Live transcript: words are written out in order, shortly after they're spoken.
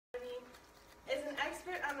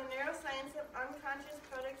on the neuroscience of unconscious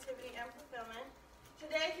productivity and fulfillment.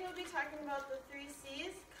 Today he will be talking about the 3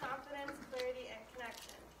 C's: confidence, clarity, and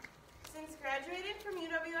connection. Since graduating from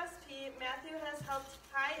UWSP, Matthew has helped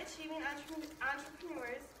high-achieving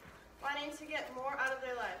entrepreneurs wanting to get more out of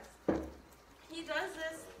their lives. He does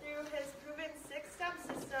this through his proven 6-step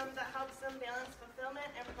system that helps them balance fulfillment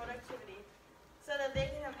and productivity so that they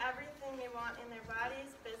can have everything they want in their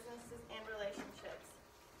bodies, businesses, and relationships.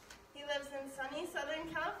 He lives in sunny Southern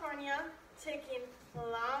California, taking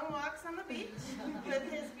long walks on the beach with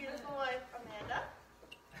his beautiful wife, Amanda,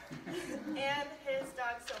 and his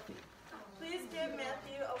dog, Sophie. Please give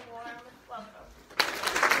Matthew a warm welcome.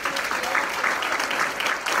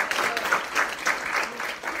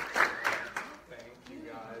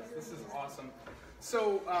 This is awesome.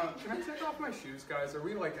 So, can I take off my shoes, guys? Are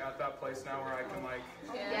we like at that place now where I can like?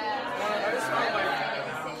 Yeah. I just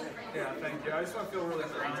want yeah, thank you. I just want to feel really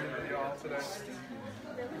grounded with y'all today.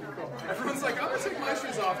 Cool. Everyone's like, I'm gonna take my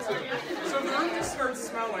shoes off too. So if the room just starts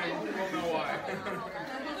smelling, we'll know why.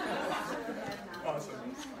 Awesome.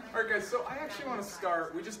 All right, guys. So I actually want to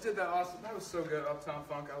start. We just did that awesome. That was so good, Uptown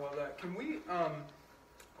Funk. I love that. Can we?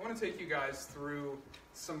 I want to take you guys through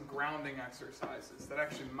some grounding exercises that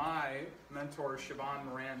actually my mentor Siobhan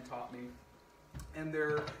Moran taught me, and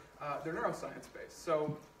they're neuroscience based.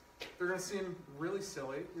 So they're going to seem really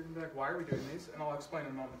silly. You're going to be like, why are we doing these? And I'll explain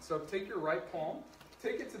in a moment. So take your right palm,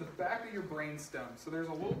 take it to the back of your brainstem. So there's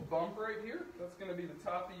a little bump right here. That's going to be the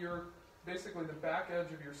top of your, basically the back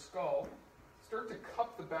edge of your skull. Start to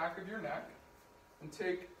cup the back of your neck, and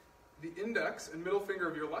take the index and middle finger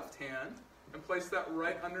of your left hand and place that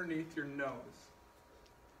right underneath your nose.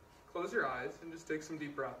 Close your eyes and just take some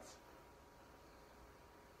deep breaths.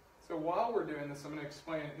 So while we're doing this, I'm going to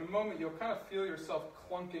explain it. In a moment, you'll kind of feel yourself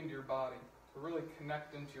clunk into your body, to really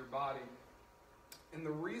connect into your body. And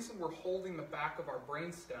the reason we're holding the back of our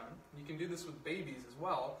brainstem, you can do this with babies as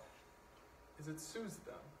well, is it soothes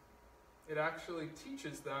them. It actually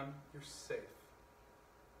teaches them you're safe.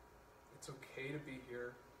 It's okay to be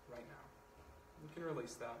here right now. You can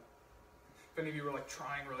release that. If any of you were like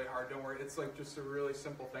trying really hard, don't worry. It's like just a really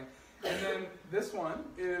simple thing. And then this one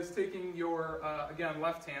is taking your, again,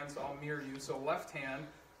 left hand, so I'll mirror you. So left hand,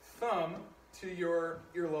 thumb to your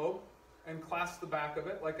earlobe and clasp the back of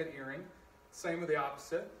it like an earring. Same with the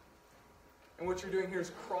opposite. And what you're doing here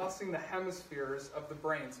is crossing the hemispheres of the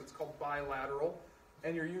brain. So it's called bilateral.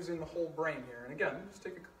 And you're using the whole brain here. And again, just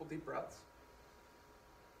take a couple deep breaths.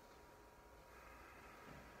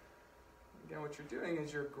 Again, what you're doing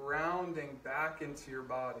is you're grounding back into your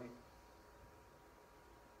body,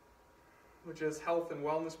 which as health and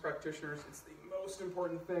wellness practitioners, it's the most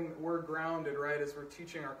important thing that we're grounded, right, as we're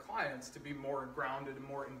teaching our clients to be more grounded and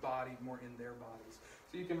more embodied, more in their bodies.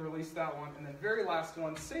 So you can release that one. And then very last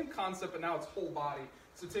one, same concept, but now it's whole body.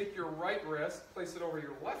 So take your right wrist, place it over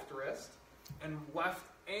your left wrist, and left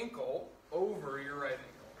ankle over your right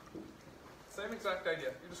ankle. Same exact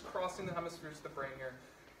idea. You're just crossing the hemispheres of the brain here.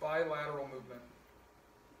 Bilateral movement.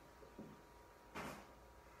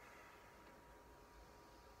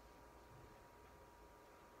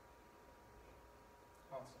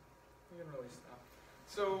 Awesome. You can release now.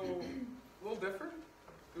 So, a little different.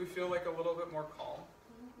 Do we feel like a little bit more calm?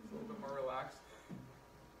 A little bit more relaxed?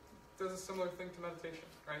 It does a similar thing to meditation,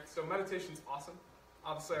 right? So meditation's awesome.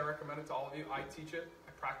 Obviously, I recommend it to all of you. I teach it.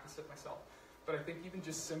 I practice it myself. But I think even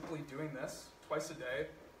just simply doing this twice a day,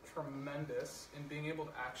 tremendous in being able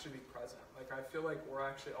to actually be present. Like, I feel like we're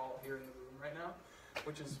actually all here in the room right now,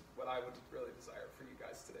 which is what I would really desire for you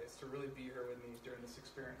guys today, is to really be here with me during this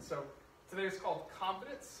experience. So today is called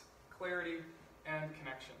confidence, clarity, and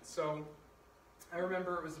connection. So I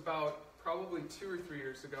remember it was about probably 2 or 3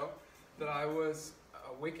 years ago that I was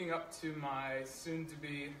waking up to my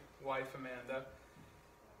soon-to-be wife, Amanda,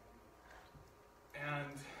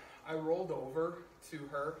 and I rolled over to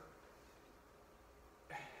her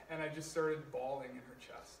and I just started bawling in her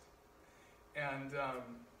chest. And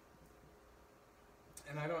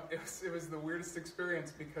I don't, it was the weirdest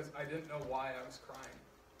experience because I didn't know why I was crying.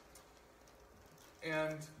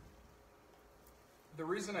 And the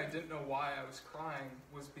reason I didn't know why I was crying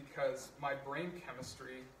was because my brain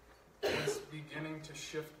chemistry was beginning to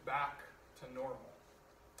shift back to normal.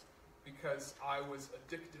 Because I was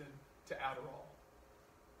addicted to Adderall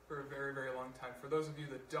for a very, very long time. For those of you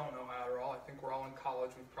that don't know Adderall, I think we're all in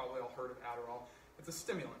college, we've probably all heard of Adderall. It's a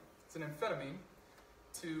stimulant. It's an amphetamine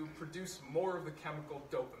to produce more of the chemical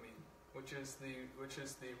dopamine, which is the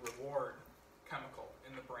reward chemical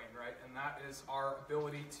in the brain, right? And that is our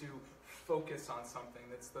ability to focus on something.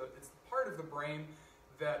 It's the part of the brain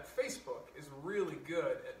that Facebook is really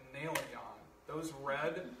good at nailing on. Those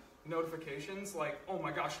red notifications like, oh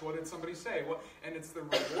my gosh, what did somebody say? What? And it's the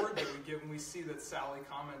reward that we get when we see that Sally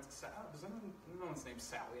comments. No one's named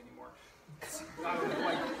Sally anymore. I don't know,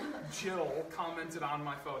 like Jill commented on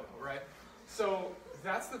my photo, right? So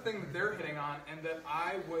that's the thing that they're hitting on, and that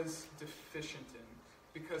I was deficient in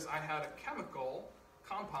because I had a chemical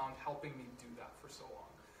compound helping me do that for so long.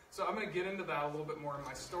 So I'm going to get into that a little bit more in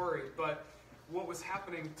my story, but what was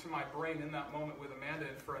happening to my brain in that moment with Amanda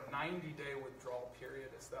and for a 90-day withdrawal period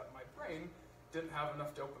is that my brain didn't have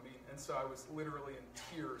enough dopamine, and so I was literally in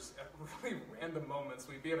tears at really random moments.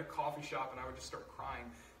 We'd be in a coffee shop and I would just start crying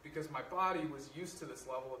because my body was used to this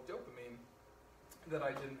level of dopamine that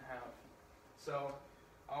I didn't have. So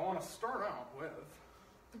I want to start out with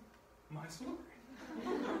my story.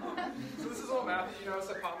 So this is all Matthew. You notice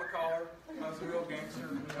I popped my collar. I was a real gangster.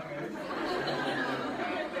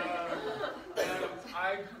 And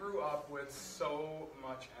I grew up with so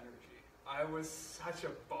much energy. I was such a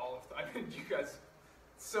ball of... I mean, you guys...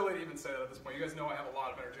 It's silly to even say that at this point. You guys know I have a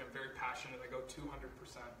lot of energy. I'm very passionate. I go 200%.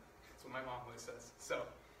 That's what my mom always says. So,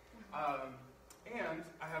 and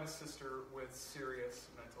I have a sister with serious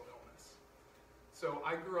mental illness. So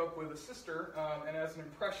I grew up with a sister, and as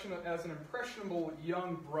an impressionable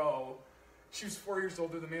young bro, she was 4 years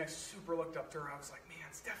older than me. I super looked up to her. I was like, man,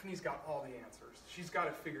 Stephanie's got all the answers. She's got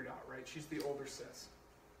it figured out, right? She's the older sis.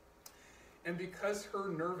 And because her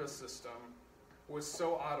nervous system was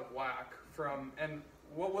so out of whack and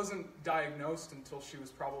what wasn't diagnosed until she was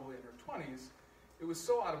probably in her 20s, it was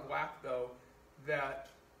so out of whack, though, that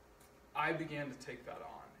I began to take that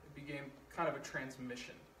on. It became kind of a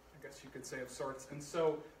transmission, I guess you could say, of sorts. And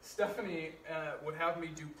so Stephanie would have me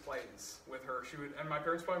do plays with her. She would, and my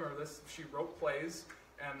parents probably remember this, she wrote plays,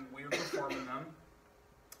 and we would perform in them.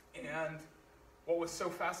 And what was so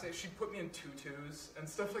fascinating, she'd put me in tutus and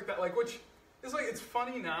stuff like that, like, which is like, it's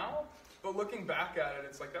funny now, but looking back at it,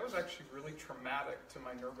 it's like, that was actually really traumatic to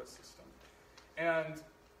my nervous system. And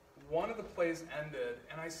one of the plays ended,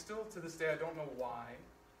 and I still, to this day, I don't know why,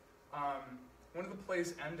 one of the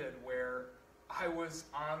plays ended where I was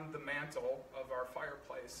on the mantle of our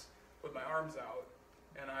fireplace with my arms out,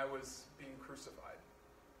 and I was being crucified.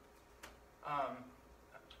 I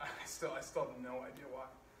still have no idea why.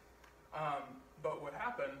 But what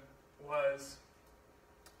happened was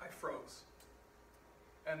I froze.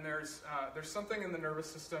 And there's something in the nervous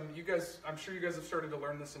system. You guys, I'm sure you guys have started to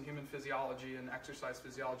learn this in human physiology and exercise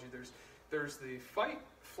physiology. There's the fight,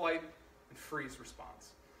 flight, and freeze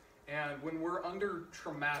response. And when we're under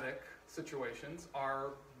traumatic situations,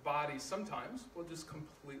 our body sometimes will just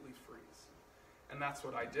completely freeze. And that's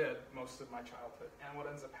what I did most of my childhood. And what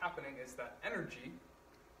ends up happening is that energy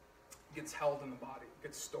gets held in the body,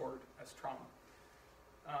 gets stored as trauma.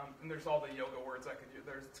 And there's all the yoga words I could use.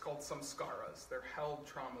 It's called samskaras. They're held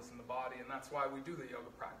traumas in the body, and that's why we do the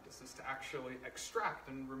yoga practice, is to actually extract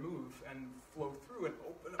and remove and flow through and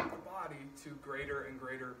open up the body to greater and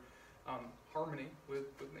greater harmony with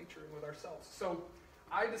nature and with ourselves. So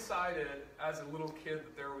I decided as a little kid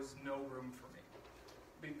that there was no room for me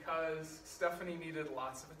because Stephanie needed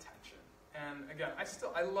lots of attention. And again,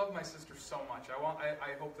 I love my sister so much.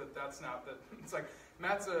 I hope that's not that. It's like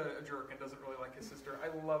Matt's a jerk and doesn't really like his sister.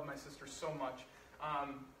 I love my sister so much.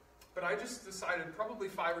 But I just decided, probably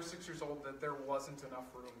 5 or 6 years old, that there wasn't enough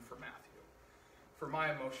room for Matthew, for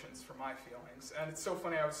my emotions, for my feelings. And it's so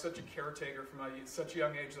funny, I was such a caretaker from such a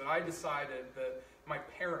young age that I decided that my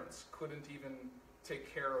parents couldn't even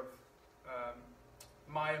take care of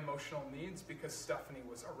my emotional needs because Stephanie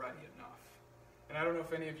was already enough. And I don't know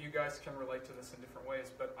if any of you guys can relate to this in different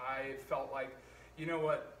ways, but I felt like, you know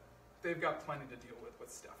what, they've got plenty to deal with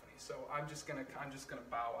Stephanie. So I'm just gonna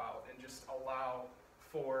bow out and just allow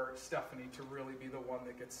for Stephanie to really be the one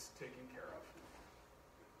that gets taken care of.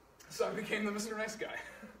 So I became the Mr. Nice Guy.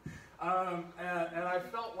 And I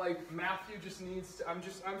felt like Matthew just needs to, I'm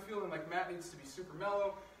feeling like Matt needs to be super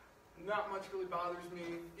mellow. Not much really bothers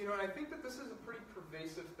me. You know, and I think that this is a pretty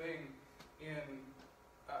pervasive thing in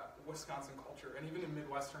Wisconsin culture, and even in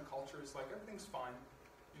Midwestern culture. It's like, everything's fine.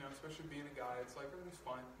 You know, especially being a guy, it's like, everything's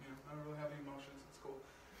fine. You know, I don't really have any emotions. It's cool.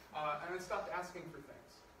 And I stopped asking for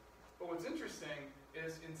things. But what's interesting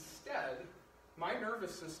is instead, my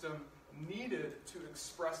nervous system needed to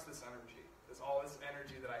express this energy, all this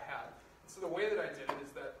energy that I had. And so the way that I did it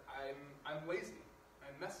is that I'm lazy,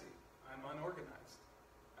 I'm messy, I'm unorganized,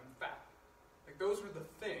 I'm fat. Like, those were the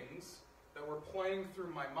things that were playing through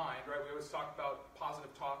my mind, right? We always talk about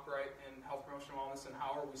positive talk, right, in health promotion and wellness, and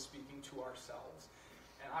how are we speaking to ourselves.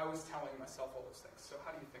 And I was telling myself all those things. So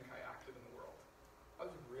how do you think I acted in the world? I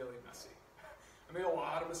was really messy. I made a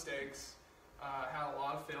lot of mistakes, had a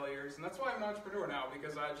lot of failures, and that's why I'm an entrepreneur now,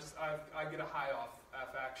 because I get a high off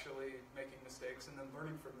actually making mistakes and then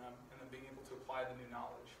learning from them and then being able to apply the new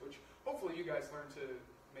knowledge, which hopefully you guys learn to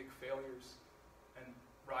make failures and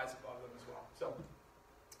rise above them as well. So,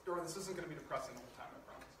 Dora, this isn't going to be depressing the whole time, I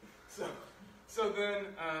promise. So then,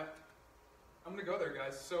 I'm going to go there,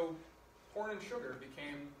 guys. So, corn and sugar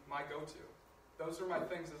became my go-to. Those were my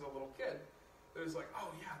things as a little kid. It was like, oh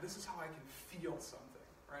yeah, this is how I can feel something,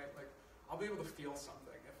 right? Like, I'll be able to feel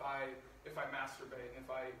something if I masturbate and if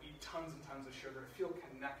I eat tons and tons of sugar, to feel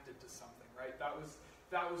connected to something, right? That was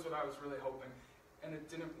what I was really hoping, and it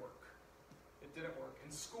didn't work. It didn't work. In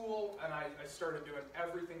school, and I started doing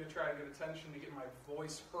everything to try to get attention, to get my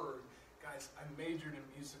voice heard. Guys, I majored in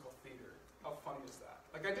musical theater. How funny is that?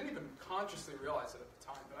 Like, I didn't even consciously realize it at the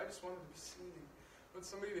time, but I just wanted to be seen. I wanted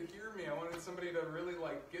somebody to hear me. I wanted somebody to really,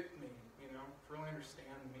 like, get me, you know, to really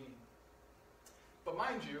understand me. But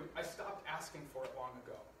mind you, I stopped asking for it long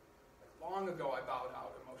ago. Long ago, I bowed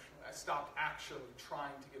out emotionally. I stopped actually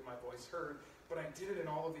trying to get my voice heard, but I did it in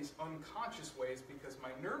all of these unconscious ways because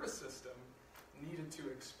my nervous system needed to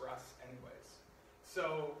express anyways.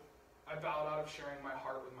 So I bowed out of sharing my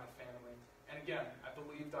heart with my family. And again, I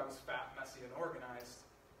believed I was fat, messy, and organized.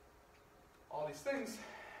 All these things.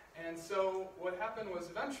 And so what happened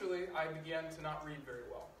was eventually I began to not read very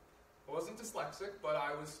well. I wasn't dyslexic, but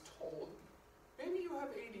I was told, maybe you have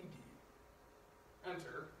ADD.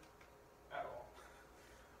 Enter. At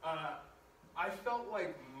all. I felt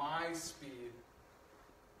like my speed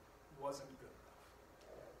wasn't good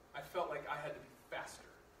enough. I felt like I had to be faster.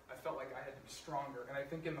 I felt like I had to be stronger. And I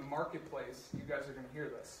think in the marketplace, you guys are going to hear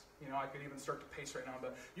this. You know, I could even start to pace right now,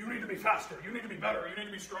 but you need to be faster, you need to be better, you need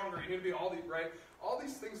to be stronger, you need to be all these, right? All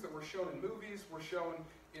these things that were shown in movies, were shown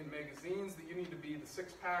in magazines, that you need to be the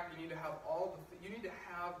six-pack, you need to have you need to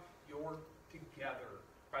have your together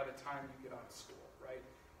by the time you get out of school, right?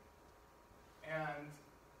 And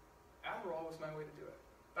Adderall was my way to do it.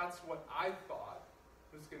 That's what I thought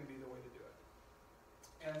was going to be the way to do it.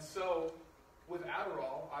 And so, with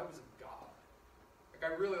Adderall, I was a god.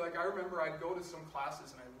 I remember I'd go to some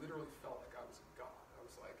classes and I literally felt like I was a god. I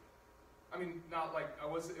was like, I mean, not like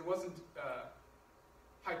it wasn't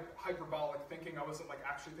hyperbolic thinking. I wasn't like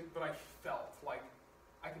actually thinking, but I felt like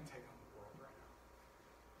I can take on the world right now.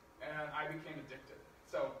 And I became addicted.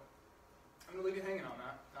 So, I'm going to leave you hanging on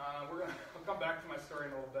that. I'll come back to my story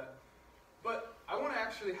in a little bit. But I want to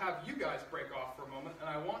actually have you guys break off for a moment, and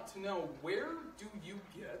I want to know, where do you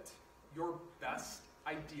get your best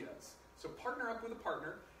ideas? So partner up with a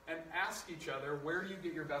partner and ask each other, where do you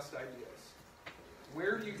get your best ideas?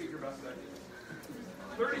 Where do you get your best ideas?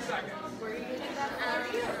 30 seconds. Where do you get your best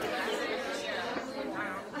ideas?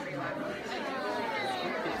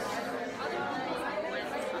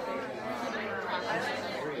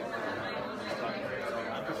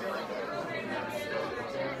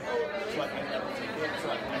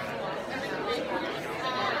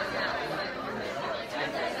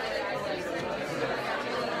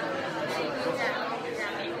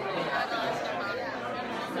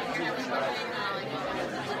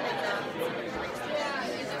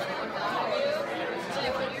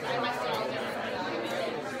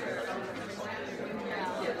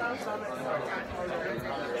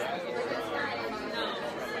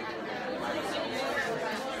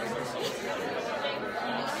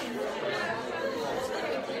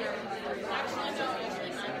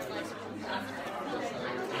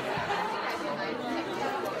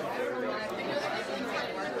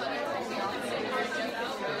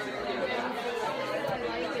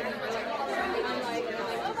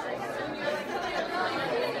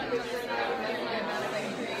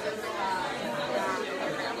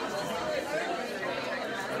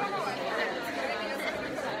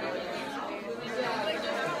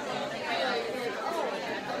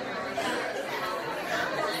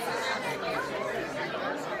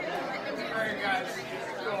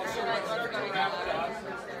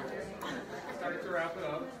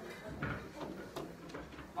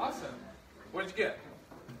 What did you get?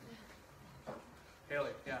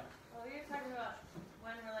 Haley, yeah. Well, we were talking about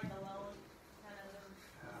when we're like alone, kind of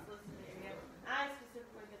listen to you. I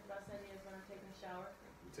specifically get the best ideas when I'm taking a shower.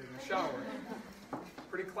 Taking a shower.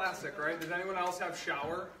 Pretty classic, right? Does anyone else have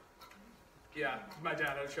shower? Yeah, my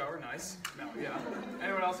dad had a shower. Nice. No, yeah.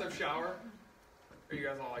 Anyone else have shower? Or you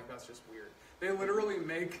guys all like, that's just weird. They literally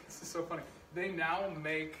make, this is so funny, they now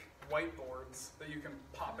make whiteboards that you can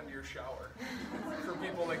pop into your shower for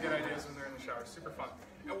people that get ideas when they're in the shower. Super fun.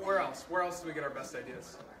 And where else? Where else do we get our best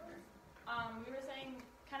ideas? We were saying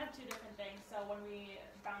kind of two different things. So when we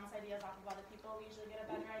bounce ideas off of other people, we usually get a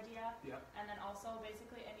better idea. Yeah. And then also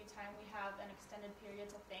basically anytime we have an extended period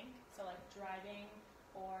to think, so like driving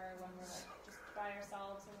or when we're like just by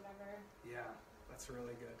ourselves or whatever. Yeah. That's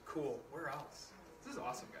really good. Cool. Where else? This is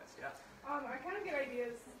awesome, guys. Yeah. I kind of get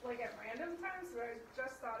ideas like at random times. So I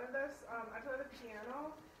just thought of this. I play the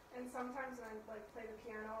piano, and sometimes when I like play the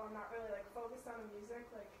piano, I'm not really like focused on the music.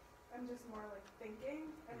 Like I'm just more like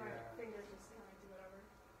thinking, and my fingers just kind of do whatever.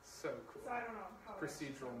 So cool. So I don't know how.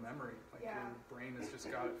 Procedural memory. Like your brain has just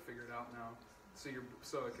got it figured out now. So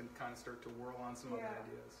it can kind of start to whirl on some other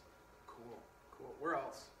ideas. Cool. Cool. Where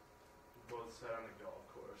else? Both sat on the golf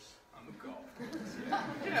course. On the golf course.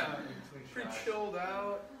 Yeah. Pretty chilled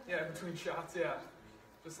out. Yeah, between shots. Yeah.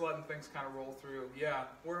 Just letting things kind of roll through. Yeah.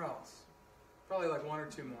 Where else? Probably like one or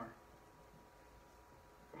two more.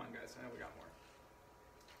 Come on, guys. I know we got more.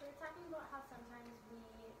 We were talking about how sometimes we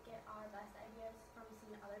get our best ideas from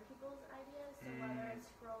seeing other people's ideas. So whether it's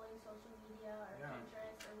scrolling social media or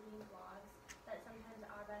Pinterest or reading blogs, that sometimes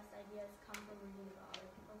our best ideas come from reading about other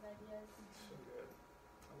people's ideas. So good.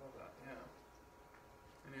 I love that.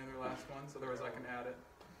 Yeah. Any other last ones? Otherwise, I can add it.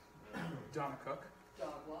 Donna Cooke.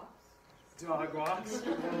 Dog walks. Dog walks.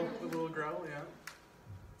 The little girl. Yeah.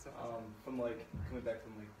 From like coming back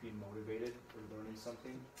from like being motivated or learning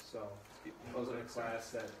something. So if I was in a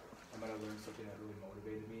class that I might have learned something that really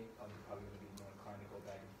motivated me, I'm probably going to be more inclined to go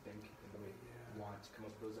back and think and really want to come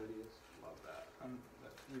up with those ideas. Love that.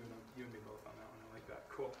 You and me both on that one. I like that.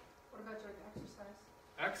 Cool. What about your exercise?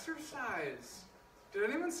 Exercise. Did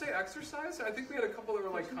anyone say exercise? I think we had a couple that were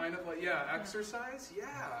like kind of like, exercise?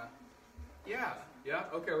 Yeah.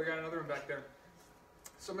 Okay, we got another one back there.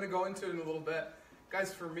 So I'm going to go into it in a little bit.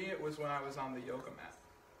 Guys, for me, it was when I was on the yoga mat.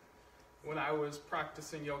 When I was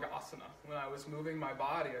practicing yoga asana, when I was moving my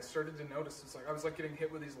body, I started to notice it's like I was like getting hit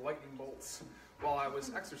with these lightning bolts while I was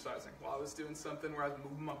exercising, while I was doing something where I was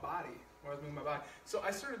moving my body, So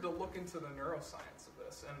I started to look into the neuroscience of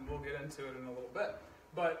this, and we'll get into it in a little bit.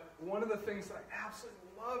 But one of the things that I absolutely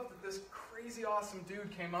love that this crazy awesome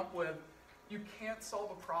dude came up with, you can't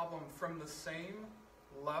solve a problem from the same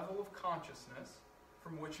level of consciousness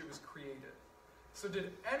from which it was created. So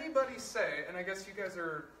did anybody say, and I guess you guys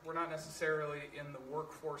we're not necessarily in the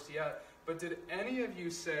workforce yet, but did any of you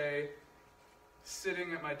say,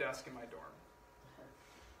 sitting at my desk in my dorm?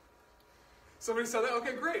 Somebody said that?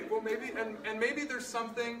 Okay, great. Well, maybe, and maybe there's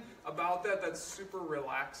something about that that's super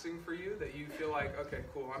relaxing for you, that you feel like, okay,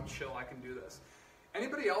 cool, I'm chill, I can do this.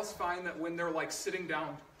 Anybody else find that when they're like sitting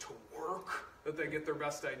down to work, that they get their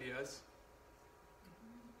best ideas?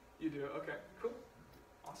 You do? Okay, cool.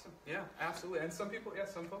 Awesome. Yeah, absolutely. And some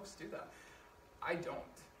folks do that. I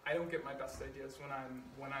don't get my best ideas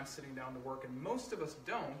when I'm sitting down to work, and most of us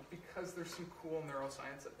don't, because there's some cool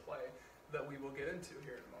neuroscience at play that we will get into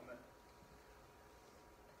here in a moment.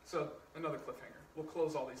 So, another cliffhanger. We'll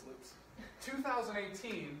close all these loops.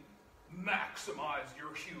 2018, maximize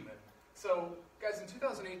your human. So, guys, in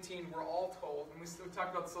 2018, we're all told, and we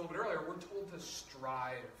talked about this a little bit earlier, we're told to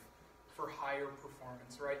strive for higher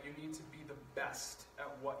performance, right? You need to be the best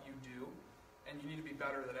at what you do, and you need to be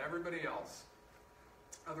better than everybody else.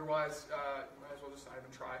 Otherwise, you might as well just not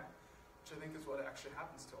even try, which I think is what actually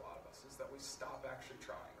happens to a lot of us, is that we stop actually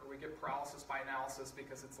trying, or we get paralysis by analysis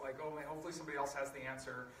because it's like, oh, hopefully somebody else has the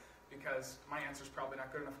answer, because my answer's probably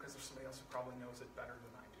not good enough because there's somebody else who probably knows it better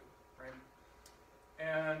than I do, right?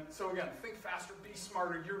 And so again, think faster, be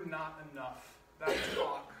smarter, you're not enough. That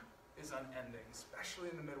talk is unending,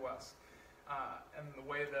 especially in the Midwest. And the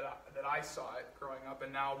way that I saw it growing up,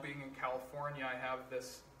 and now being in California, I have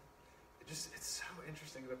this, it's so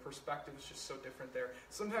interesting. The perspective is just so different there.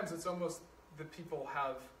 Sometimes it's almost that people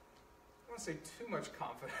have, I don't want to say too much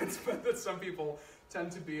confidence, but that some people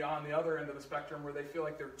tend to be on the other end of the spectrum where they feel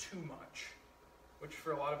like they're too much, which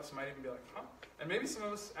for a lot of us might even be like, huh? And maybe some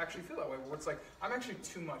of us actually feel that way, where it's like, I'm actually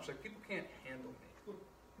too much. Like, people can't handle me.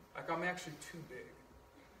 Like, I'm actually too big.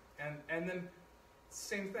 And then,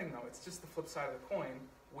 same thing though, it's just the flip side of the coin.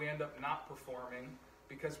 We end up not performing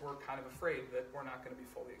because we're kind of afraid that we're not going to be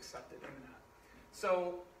fully accepted in that.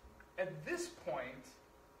 So at this point,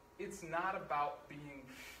 it's not about being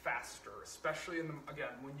faster, especially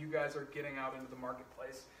again, when you guys are getting out into the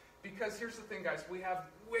marketplace. Because here's the thing, guys, we have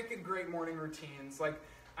wicked great morning routines. Like,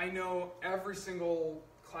 I know every single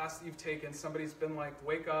class that you've taken, somebody's been like,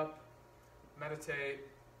 wake up, meditate,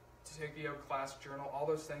 to take a yoga class, journal, all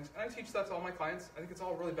those things. And I teach that to all my clients. I think it's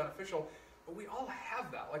all really beneficial. But we all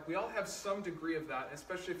have that. Like, we all have some degree of that,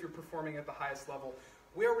 especially if you're performing at the highest level.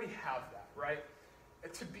 We already have that, right?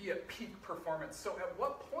 To be at peak performance. So at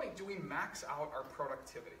what point do we max out our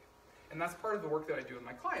productivity? And that's part of the work that I do with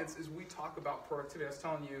my clients, is we talk about productivity. I was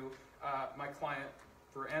telling you, my client,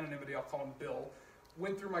 for anonymity, I'll call him Bill,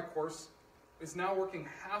 went through my course, is now working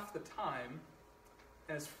half the time,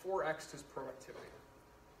 and has 4x'd his productivity.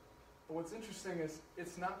 But what's interesting is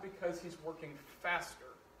it's not because he's working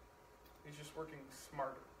faster. He's just working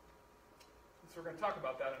smarter. So we're going to talk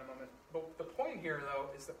about that in a moment. But the point here, though,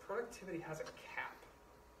 is that productivity has a cap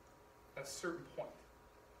at a certain point.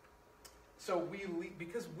 So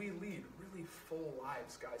because we lead really full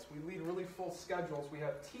lives, guys. We lead really full schedules. We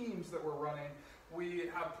have teams that we're running. We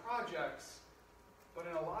have projects. But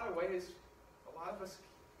in a lot of ways, a lot of us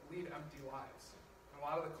lead empty lives. And a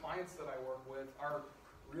lot of the clients that I work with are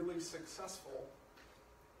really successful,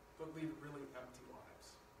 but lead really empty lives.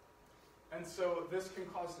 And so this can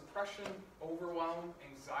cause depression, overwhelm,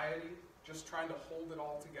 anxiety, just trying to hold it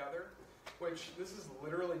all together, which this is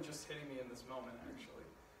literally just hitting me in this moment, actually.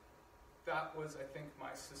 That was, I think,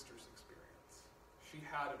 my sister's experience. She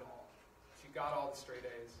had it all. She got all the straight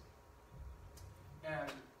A's. And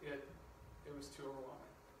it was too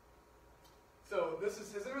overwhelming. So has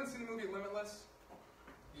anyone seen the movie Limitless?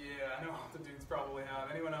 Yeah, I know the dudes probably have.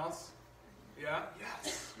 Anyone else? Yeah?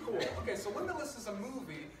 Yes. Cool. Okay, so Limitless is a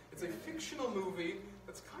movie. It's a fictional movie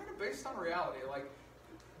that's kind of based on reality. Like,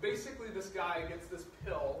 basically this guy gets this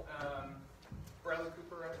pill. Bradley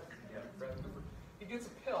Cooper, right? Yeah, Bradley Cooper. He gets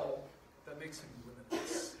a pill that makes him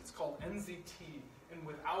limitless. It's called NZT. And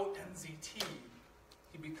without NZT,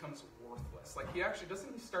 he becomes worthless. Like,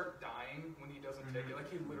 doesn't he start dying when he doesn't take it? Like,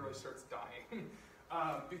 he literally starts dying.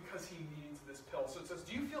 Because he needs this pill. So it says,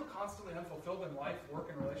 do you feel constantly unfulfilled in life, work,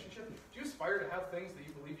 and relationship? Do you aspire to have things that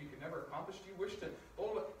you believe you could never accomplish? Do you wish to...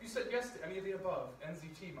 If you said yes to any of the above,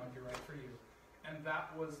 NZT might be right for you. And that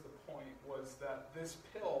was the point, was that this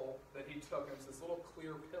pill that he took, and it's this little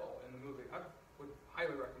clear pill in the movie, I would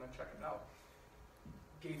highly recommend checking it out,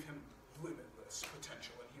 gave him limitless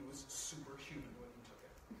potential, and he was superhuman when he took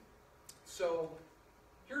it. So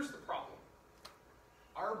here's the problem.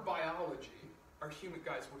 Our biology... Our human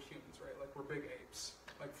guys, we're humans, right? Like, we're big apes.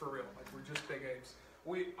 Like, for real. Like, we're just big apes.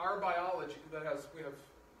 Our biology we have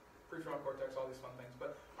prefrontal cortex, all these fun things,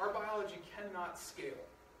 but our biology cannot scale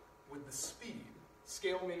with the speed.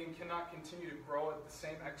 Scale meaning cannot continue to grow at the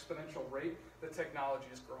same exponential rate that technology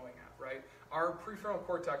is growing at, right? Our prefrontal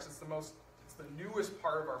cortex is it's the newest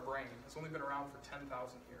part of our brain. It's only been around for 10,000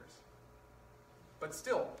 years. But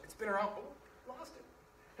still, it's been around, lost it.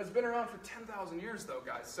 Has been around for 10,000 years, though,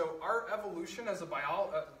 guys. So our evolution as a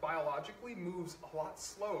biologically moves a lot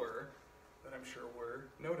slower than I'm sure we're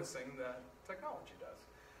noticing that technology does.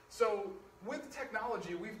 So with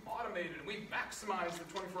technology, we've automated and we've maximized the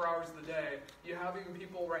 24 hours of the day. You have even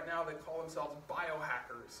people right now that call themselves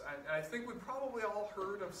biohackers. And I think we've probably all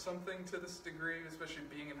heard of something to this degree, especially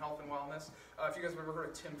being in health and wellness. If you guys have ever heard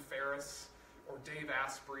of Tim Ferriss or Dave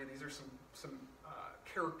Asprey, these are some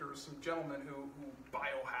characters, some gentlemen who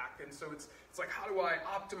biohack. And so it's like, how do I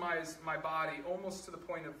optimize my body almost to the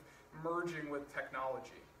point of merging with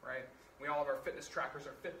technology, right? We all have our fitness trackers,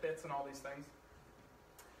 our Fitbits, and all these things.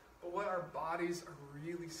 But what our bodies are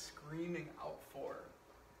really screaming out for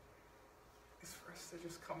is for us to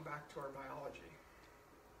just come back to our biology,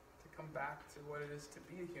 to come back to what it is to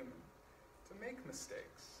be a human, to make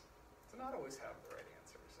mistakes, to not always have the right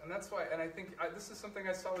answers. And that's why, and I think this is something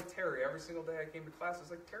I saw with Terry every single day I came to class. It's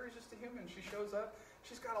like, Terry's just a human. She shows up,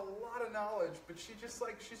 she's got a lot of knowledge, but she's just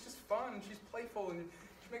fun, she's playful, and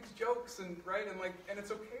she makes jokes, and it's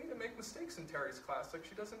okay to make mistakes in Terry's class. Like,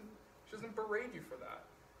 she doesn't berate you for that,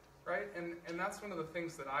 right? And that's one of the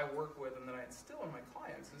things that I work with and that I instill in my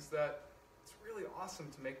clients, is that it's really awesome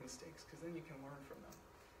to make mistakes, because then you can learn from them.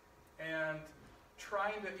 And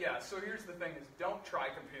so here's the thing, is don't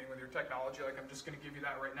try competing with your technology. Like, I'm just going to give you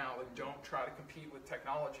that right now. Like, don't try to compete with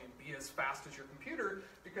technology and be as fast as your computer,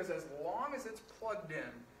 because as long as it's plugged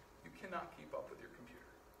in, you cannot keep up with your computer.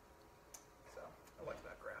 So, I like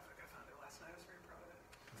that graphic. I found it last night. I was very proud of it.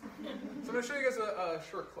 So I'm going to show you guys a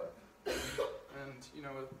short clip. And,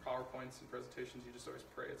 with PowerPoints and presentations, you just always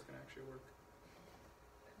pray it's going to actually work.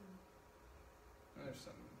 And there's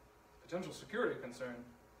some potential security concern.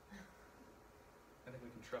 I think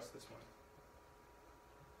we can trust this one.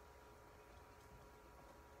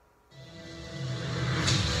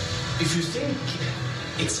 If you think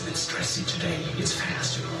it's a bit stressy today, it's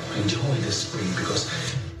fast, Enjoy this spring, because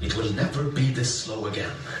it will never be this slow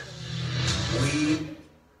again.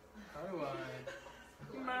 How do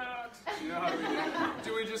I? Matt! You know how we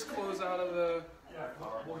do? Do we just close out of the... Yeah,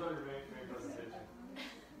 close out your main presentation.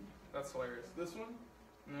 That's hilarious. This one?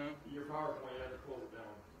 No. Your PowerPoint, you have to close it down.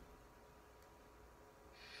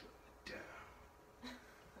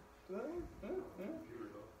 Yeah,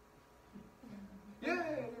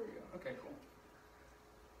 there we go. Okay, cool.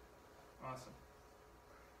 Awesome.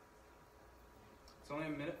 It's only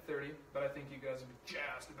 1:30, but I think you guys will be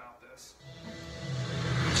jazzed about this.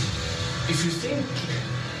 If you think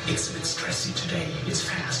it's a bit stressy today, it's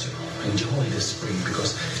fast, Enjoy the spring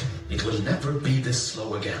because it will never be this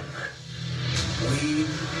slow again. We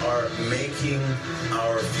are making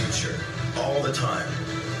our future all the time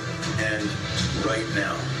and right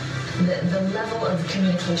now. The level of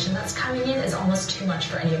communication that's coming in is almost too much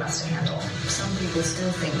for any of us to handle. Some people still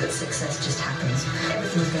think that success just happens.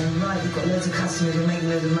 Everything's going right, you've got loads of customers, you're making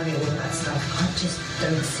loads of money, all of that stuff. I just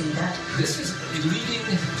don't see that. This is leading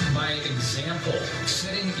by example,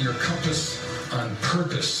 setting your compass on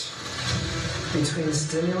purpose. Between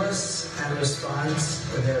stimulus and response,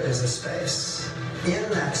 there is a space. In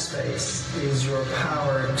that space is your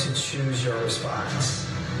power to choose your response.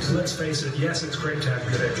 So let's face it, yes, it's great to have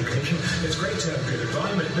good education, it's great to have good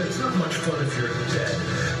environment, but it's not much fun if you're dead.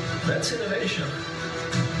 That's innovation.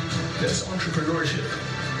 That's entrepreneurship.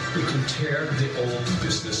 We can tear the old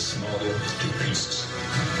business model to pieces.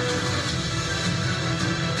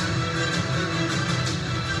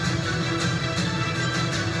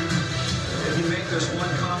 If you make this one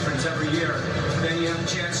conference every year, then you have a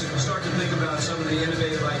chance to start to think about some of the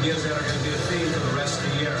innovative ideas that are going to be a theme for the rest of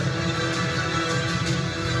the year.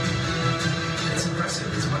 It's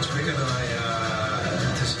impressive. It's much bigger than I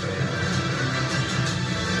anticipated.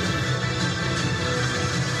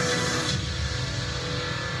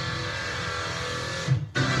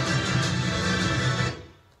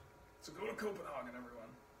 So go to Copenhagen,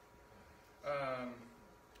 everyone.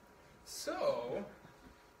 So,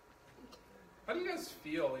 how do you guys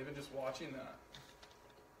feel even just watching that?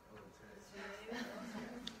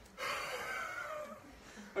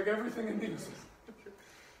 Like everything in these.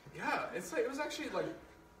 Yeah, it's like, it was actually like,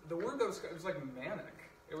 the word that was, it was like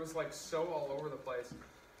manic. It was like so all over the place.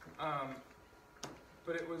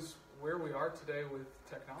 But it was where we are today with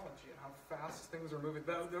technology and how fast things are moving.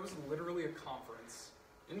 That was literally a conference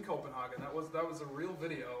in Copenhagen. That was a real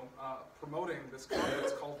video promoting this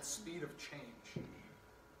conference called Speed of Change.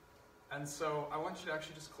 And so I want you to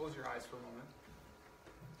actually just close your eyes for a moment.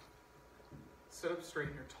 Sit up straight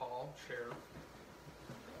in your tall chair.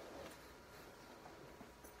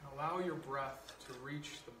 Allow your breath to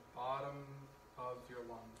reach the bottom of your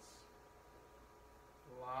lungs.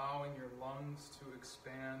 Allowing your lungs to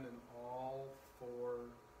expand in all four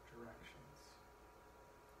directions.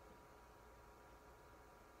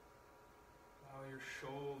 Allow your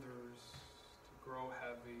shoulders to grow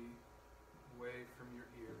heavy away from your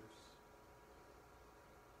ears.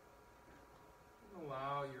 And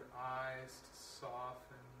allow your eyes to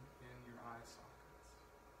soften in your eye sockets.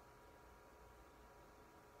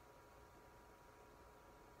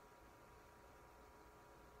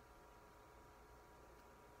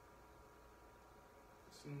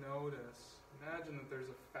 Notice, imagine that there's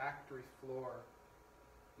a factory floor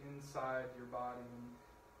inside your body and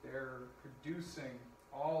they're producing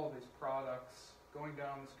all these products going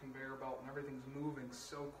down this conveyor belt and everything's moving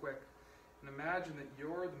so quick. And imagine that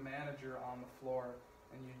you're the manager on the floor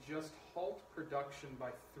and you just halt production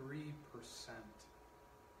by 3%.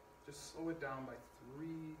 Just slow it down by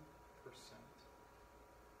 3%.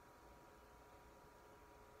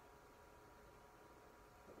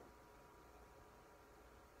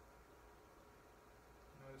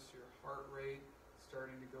 Your heart rate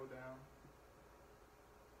starting to go down.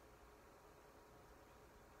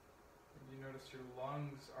 And you notice your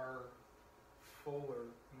lungs are fuller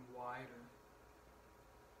and wider.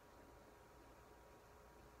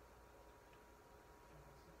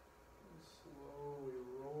 And slowly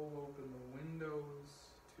roll open the windows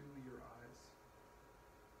to your eyes.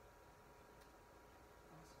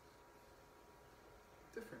 Awesome.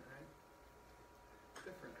 Different, right?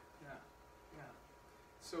 Different, yeah.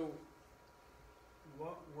 So,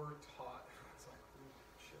 what we're taught, it's like, ooh,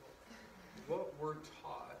 chill. What we're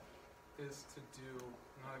taught is to do,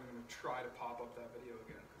 I'm not even going to try to pop up that video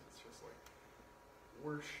again, because it's just like,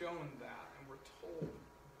 we're shown that, and we're told,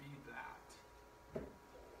 be that.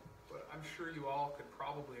 But I'm sure you all could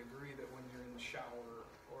probably agree that when you're in the shower,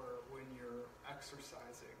 or when you're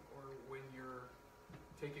exercising, or when you're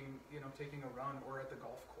taking a run, or at the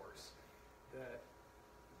golf course, that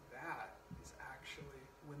is actually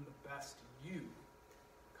when the best you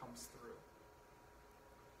comes through.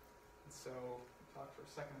 And so, talk for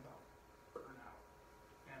a second about burnout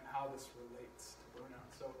and how this relates to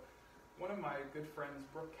burnout. So, one of my good friends,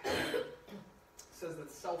 Brooke Kelly, says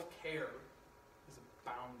that self-care is a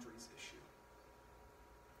boundaries issue.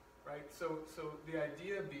 Right? So the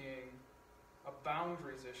idea being a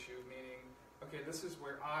boundaries issue, meaning, okay, this is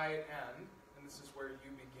where I end, and this is where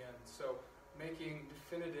you begin. So, making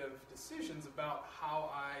definitive decisions about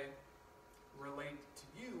how I relate to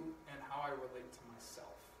you and how I relate to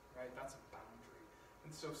myself, right? That's a boundary.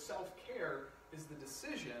 And so self-care is the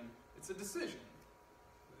decision, it's a decision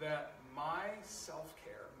that my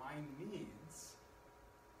self-care, my needs,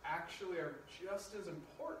 actually are just as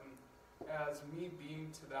important as me being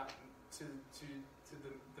to that to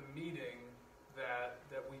the meeting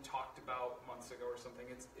that we talked about months ago or something.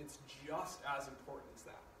 It's just as important as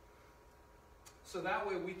that. So that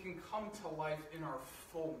way we can come to life in our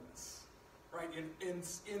fullness, right? In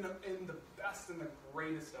the best and the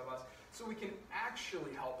greatest of us, so we can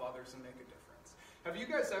actually help others and make a difference. Have you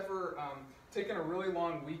guys ever taken a really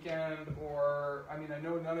long weekend, or, I mean, I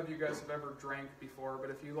know none of you guys have ever drank before, but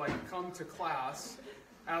if you like come to class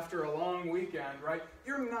after a long weekend, right,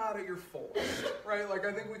 you're not at your fullest, right? Like,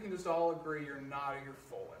 I think we can just all agree you're not at your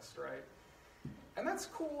fullest, right? And that's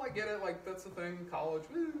cool, I get it, like, that's the thing, college,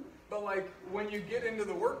 woo. But like, when you get into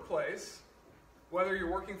the workplace, whether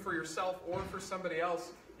you're working for yourself or for somebody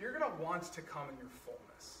else, you're gonna want to come in your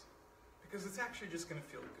fullness. Because it's actually just gonna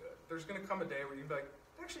feel good. There's gonna come a day where you're gonna be like,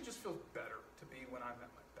 it actually just feels better to be when I'm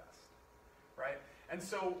at my best, right? And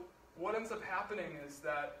so, what ends up happening is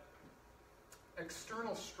that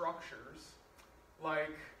external structures,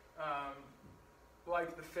 like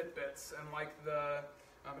the Fitbits and like the,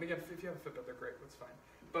 and again, if you have a Fitbit, they're great, that's fine.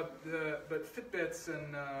 But Fitbits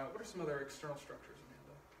and what are some other external structures,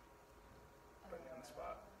 Amanda? Putting you on the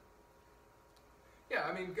spot. Yeah,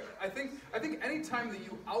 I mean, I think anytime that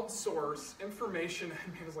you outsource information,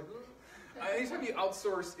 Amanda's like, anytime you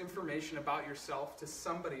outsource information about yourself to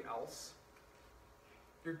somebody else,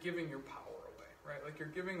 you're giving your power away, right? Like, you're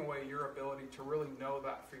giving away your ability to really know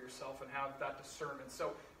that for yourself and have that discernment.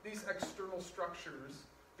 So these external structures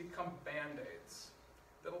become Band-Aids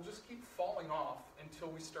that'll just keep falling off until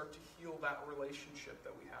we start to heal that relationship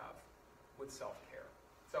that we have with self-care.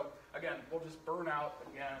 So again, we'll just burn out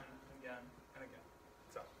again and again and again.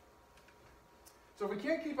 So if we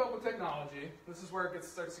can't keep up with technology, this is where it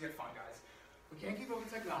starts to get fun, guys. We can't keep up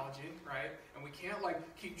with technology, right? And we can't like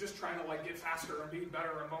keep just trying to like get faster and be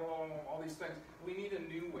better and all these things. We need a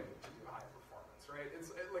new way to do high performance, right?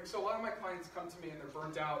 Like, so a lot of my clients come to me and they're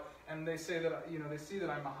burnt out, and they say that, you know, they see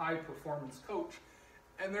that I'm a high performance coach,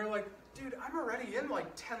 and they're like, dude, I'm already in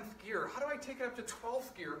like 10th gear. How do I take it up to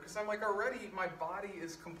 12th gear? Because I'm like, already my body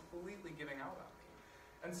is completely giving out on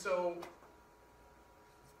me. And so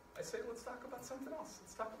I say, let's talk about something else.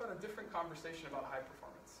 Let's talk about a different conversation about high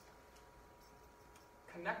performance.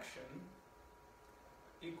 Connection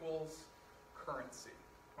equals currency.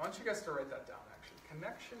 I want you guys to write that down, actually.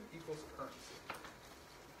 Connection equals currency.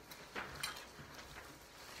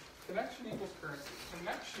 Connection equals currency.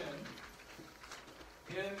 Connection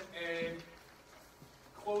in a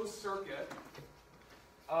closed circuit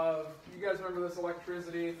of, you guys remember this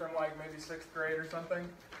electricity from like maybe 6th grade or something?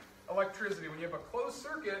 Electricity, when you have a closed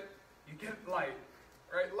circuit, you get light,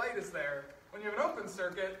 right? Light is there. When you have an open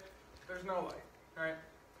circuit, there's no light, right?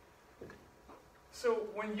 So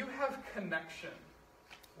when you have connection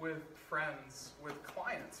with friends, with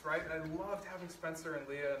clients, right? And I loved having Spencer and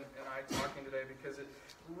Leah and I talking today, because it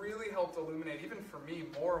really helped illuminate, even for me,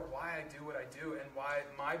 more of why I do what I do and why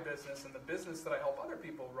my business and the business that I help other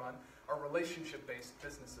people run are relationship-based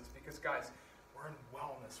businesses. Because guys, we're in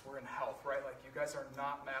wellness, we're in health, right? Like, you guys are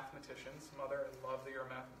not mathematicians. Mother, I love that you're a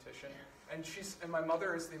mathematician. And my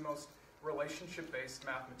mother is the most relationship-based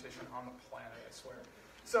mathematician on the planet, I swear.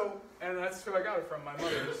 So, and that's who I got it from. My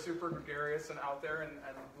mother is super gregarious and out there and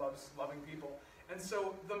loves loving people. And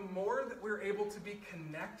so the more that we're able to be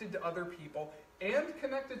connected to other people and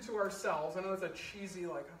connected to ourselves, I know that's a cheesy,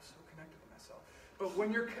 like, I'm so connected to myself. But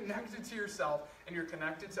when you're connected to yourself and you're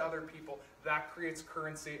connected to other people, that creates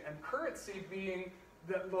currency. And currency being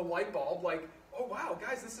the light bulb, like, oh wow,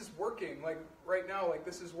 guys, this is working. Like, right now, like,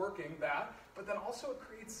 this is working, that. But then also it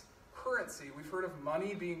creates currency. We've heard of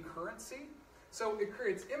money being currency. So it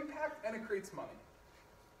creates impact and it creates money.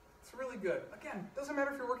 It's really good. Again, doesn't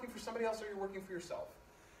matter if you're working for somebody else or you're working for yourself.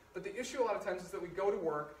 But the issue a lot of times is that we go to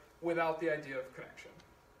work without the idea of connection,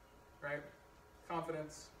 right?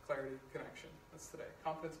 Confidence, clarity, connection. That's today.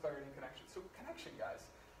 Confidence, clarity, and connection. So connection, guys.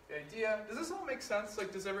 The idea, does this all make sense?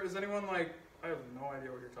 Like, is anyone like, I have no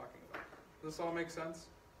idea what you're talking about. Does this all make sense?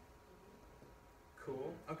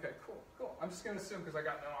 Cool. Okay, cool. I'm just going to assume, because I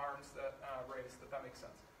got no arms that raised, that makes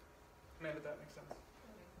sense. Amanda, that makes sense?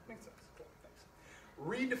 Makes sense. Cool, thanks.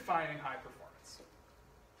 Redefining high performance.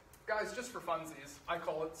 Guys, just for funsies, I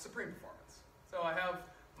call it Supreme Performance. So I have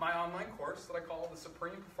my online course that I call the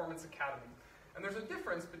Supreme Performance Academy. And there's a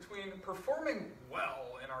difference between performing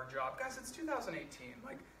well in our job. Guys, it's 2018.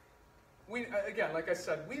 Like I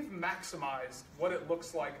said, we've maximized what it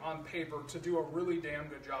looks like on paper to do a really damn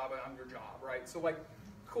good job on your job, right? So like,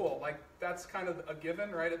 cool. Like, that's kind of a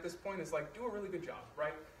given, right, at this point, is like, do a really good job,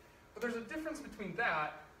 right? But there's a difference between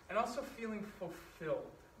that and also feeling fulfilled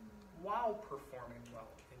while performing well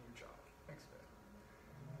in your job. Thanks,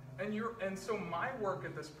 Vic. And so my work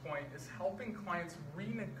at this point is helping clients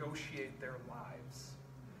renegotiate their lives.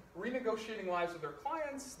 Renegotiating lives with their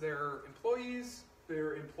clients, their employees,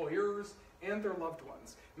 their employers, and their loved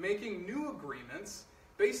ones. Making new agreements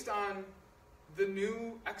based on the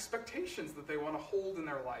new expectations that they want to hold in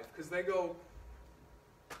their life. Because they go,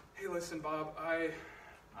 hey, listen, Bob, I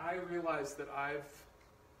realize that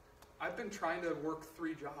I've been trying to work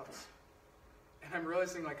 3 jobs. And I'm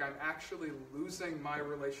realizing like I'm actually losing my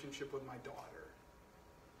relationship with my daughter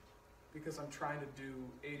because I'm trying to do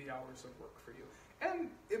 80 hours of work for you. And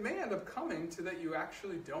it may end up coming to that you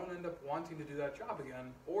actually don't end up wanting to do that job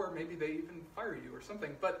again, or maybe they even fire you or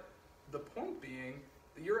something. But the point being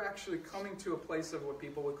that you're actually coming to a place of what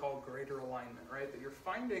people would call greater alignment, right? That you're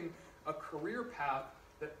finding a career path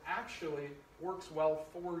that actually works well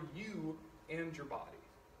for you and your body,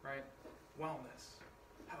 right? Wellness,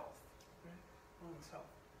 health, right? Wellness, health.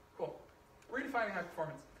 Cool. Redefining high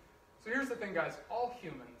performance. So here's the thing, guys. All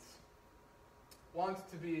humans want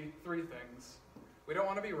to be 3 things. We don't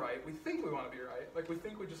want to be right. We think we want to be right. Like, we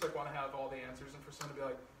think we just like want to have all the answers, and for someone to be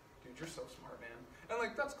like, dude, you're so smart, man. And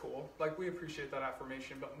like, that's cool. Like, we appreciate that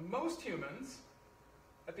affirmation. But most humans,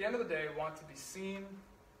 at the end of the day, want to be seen,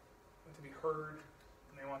 want to be heard,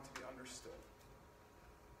 and they want to be understood.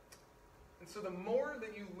 And so the more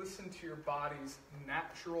that you listen to your body's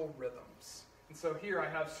natural rhythms, and so here I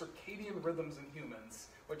have circadian rhythms in humans,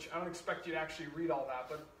 which I don't expect you to actually read all that,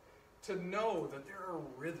 but to know that there are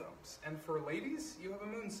rhythms. And for ladies, you have a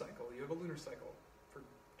moon cycle, you have a lunar cycle. For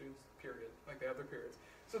dudes, period. Like, they have their periods.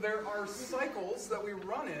 So there are cycles that we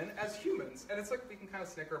run in as humans. And it's like, we can kind of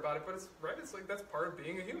snicker about it, but it's, right, it's like, that's part of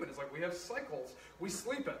being a human. It's like, we have cycles. We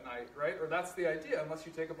sleep at night, right? Or that's the idea, unless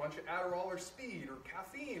you take a bunch of Adderall or speed or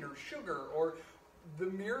caffeine or sugar or the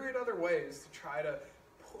myriad other ways to try to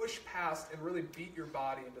push past and really beat your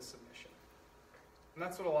body into submission. And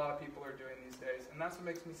that's what a lot of people are doing these days. And that's what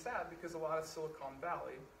makes me sad, because a lot of Silicon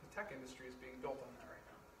Valley, the tech industry, is being built on that right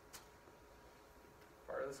now.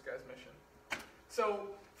 Part of this guy's mission. So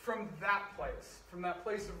from that place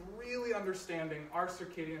of really understanding our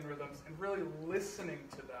circadian rhythms and really listening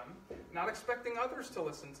to them, not expecting others to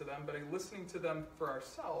listen to them, but listening to them for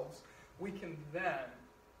ourselves, we can then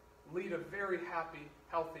lead a very happy,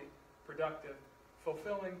 healthy, productive,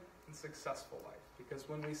 fulfilling, and successful life. Because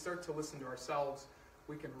when we start to listen to ourselves,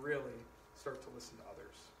 we can really start to listen to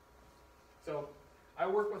others. So I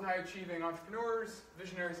work with high-achieving entrepreneurs,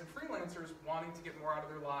 visionaries, and freelancers wanting to get more out of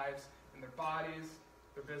their lives and their bodies,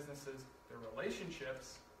 their businesses, their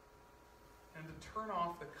relationships, and to turn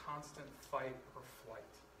off the constant fight or flight.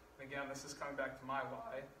 And again, this is coming back to my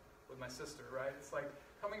why with my sister, right? It's like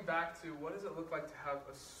coming back to what does it look like to have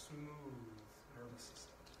a smooth nervous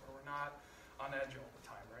system, where we're not on edge all the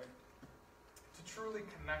time, right? To truly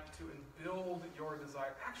connect to and build your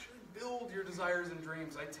desire, actually build your desires and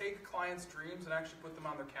dreams. I take clients' dreams and actually put them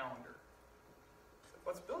on their calendar.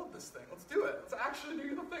 Let's build this thing. Let's do it. Let's actually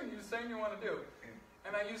do the thing you're saying you want to do.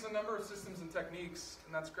 And I use a number of systems and techniques,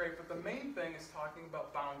 and that's great. But the main thing is talking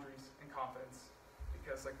about boundaries and confidence,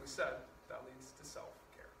 because, like we said, that leads to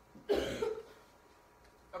self-care.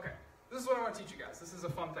 Okay, this is what I want to teach you guys. This is a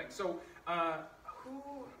fun thing. So,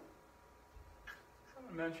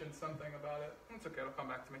 someone mentioned something about it. It's okay, it'll come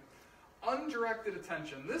back to me. Undirected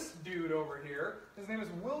attention. This dude over here, his name is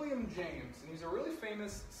William James, and he's a really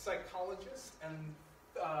famous psychologist and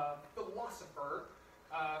philosopher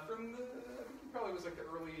from the, I think he probably was like the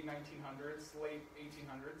early 1900s, late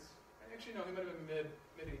 1800s. Actually, no, he might have been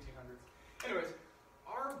mid-1800s. Anyways,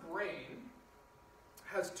 our brain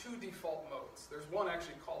has 2 default modes. There's one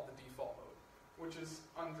actually called the default mode, which is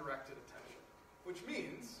undirected attention, which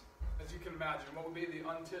means, as you can imagine, what would be the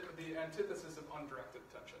antithesis of undirected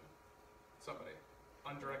attention? Somebody.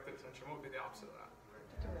 Undirected attention. What would be the opposite of that?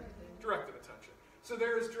 Directed attention. So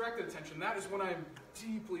there is directed attention. That is when I'm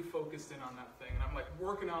deeply focused in on that thing, and I'm like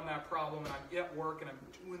working on that problem, and I'm at work, and I'm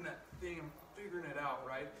doing that thing, I'm figuring it out,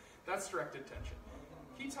 right? That's directed attention.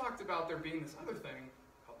 He talked about there being this other thing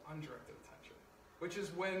called undirected attention, which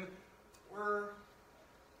is when we're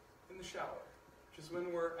in the shower, which is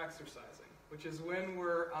when we're exercising, which is when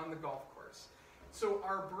we're on the golf course. So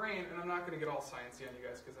our brain, and I'm not going to get all sciencey on you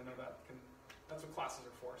guys because I know that's what classes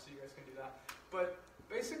are for, so you guys can do that. But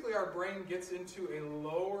basically our brain gets into a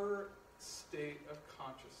lower state of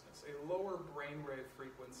consciousness, a lower brainwave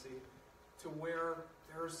frequency, to where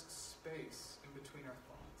there's space in between our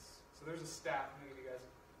thoughts. So there's a stat I'm going to give you guys.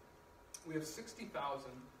 We have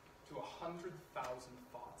 60,000 to to 100,000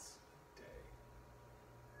 thoughts a day.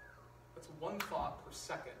 That's 1 thought per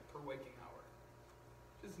second per waking hour.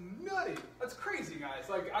 It's nutty. That's crazy, guys.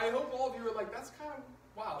 Like, I hope all of you are like, that's kind of,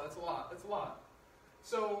 wow, that's a lot. That's a lot.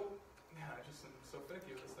 So, yeah, I just am so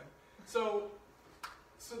finicky with this thing. So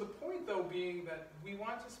the point, though, being that we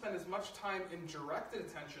want to spend as much time in directed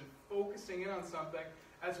attention, focusing in on something,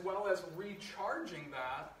 as well as recharging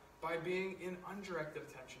that by being in undirected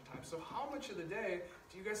attention time. So how much of the day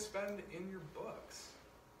do you guys spend in your books?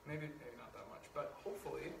 Maybe not that much, but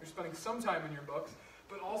hopefully you're spending some time in your books,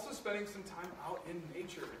 but also spending some time out in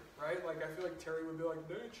nature, right? Like, I feel like Terry would be like,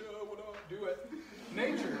 nature, what up, do it.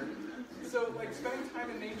 Nature. So, like, spending time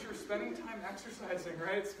in nature, spending time exercising,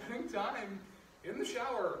 right? Spending time in the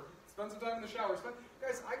shower. Spend some time in the shower.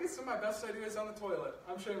 Guys, I get some of my best ideas on the toilet.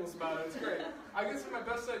 I'm shameless about it. It's great. I get some of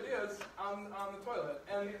my best ideas on the toilet.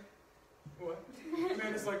 And what?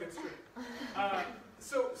 Amanda's like, it's true.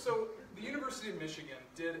 So the University of Michigan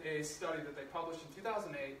did a study that they published in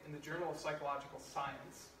 2008 in the Journal of Psychological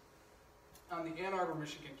Science on the Ann Arbor,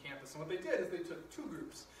 Michigan campus. And what they did is they took 2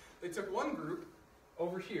 groups. They took one group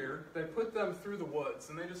over here. They put them through the woods,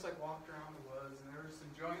 and they just like walked around the woods, and they were just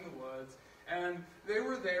enjoying the woods. And they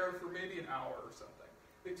were there for maybe an hour or something.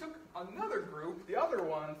 They took another group, the other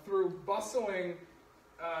one, through bustling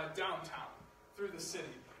downtown, through the city.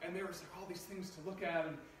 And there was like all these things to look at,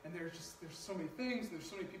 and there's so many things, and there's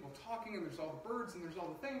so many people talking, and there's all the birds, and there's all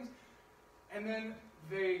the things. And then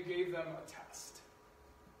they gave them a test.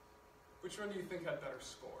 Which one do you think had better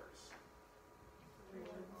scores?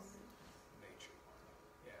 Nature one.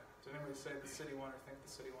 Yeah. Did anybody say the city one or think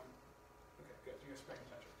the city one? Okay, good. You guys are paying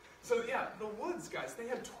attention. So yeah, the woods, guys, they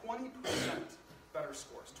had 20% better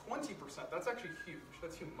scores. 20%. That's actually huge.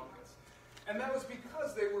 That's humongous. And that was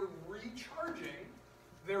because they were recharging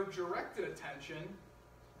their directed attention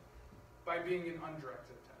by being in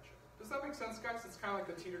undirected attention. Does that make sense, guys? It's kind of like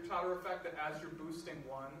the teeter-totter effect, that as you're boosting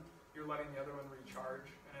one, you're letting the other one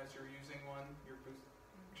recharge, and as you're using one, you're boosting.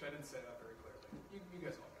 Actually, I didn't say that very clearly. You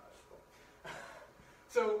guys all got it. Cool.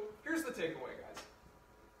 So here's the takeaway, guys.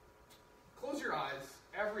 Close your eyes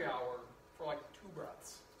every hour for like 2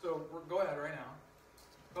 breaths. So go ahead right now.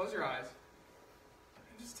 Close your eyes.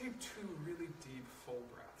 And just take 2 really deep, full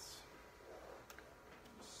breaths.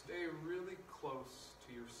 Stay really close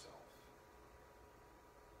to yourself.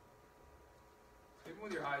 So even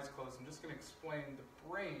with your eyes closed, I'm just going to explain the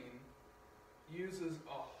brain uses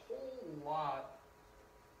a whole lot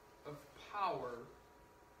of power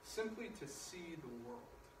simply to see the world,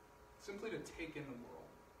 simply to take in the world.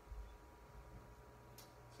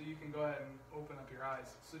 So you can go ahead and open up your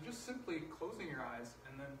eyes. So just simply closing your eyes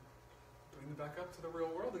and then bring them back up to the real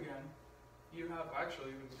world again. You have, actually,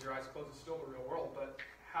 even with your eyes closed, it's still the real world, but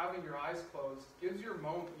having your eyes closed gives your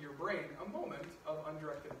brain a moment of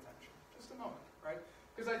undirected attention. Just a moment, right?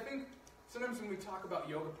 Because I think sometimes when we talk about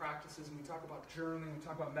yoga practices and we talk about journaling, we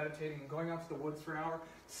talk about meditating and going out to the woods for an hour,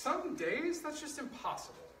 some days that's just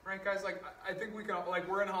impossible, right, guys? Like, I think we can, like,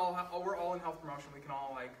 we're all in health promotion. We can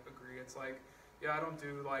all, like, agree. It's like, yeah, I don't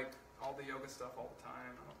do, like, all the yoga stuff all the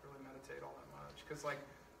time. I don't really meditate all that much. Because, like,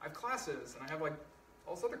 I have classes, and I have, like,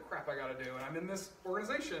 all this other crap I got to do. And I'm in this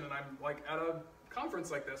organization, and I'm, like, at a conference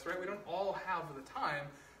like this, right? We don't all have the time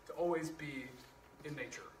to always be in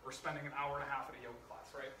nature or spending an hour and a half at a yoga class,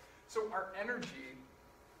 right? So our energy,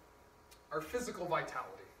 our physical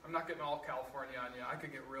vitality, I'm not getting all California on you. I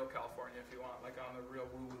could get real California if you want, like on the real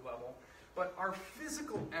woo-woo level. But our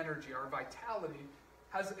physical energy, our vitality,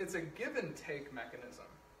 it's a give and take mechanism,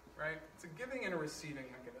 right? It's a giving and a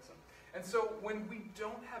receiving mechanism. And so when we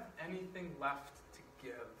don't have anything left to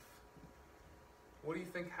give, what do you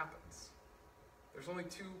think happens? There's only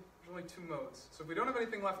two modes. So if we don't have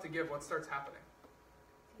anything left to give, what starts happening?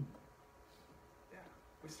 Yeah,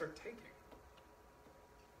 we start taking.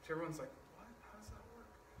 So everyone's like, what? How does that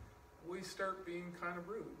work? We start being kind of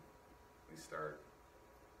rude. We start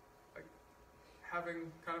like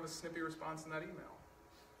having kind of a snippy response in that email.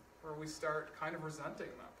 Or we start kind of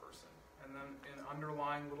resenting that person. And then in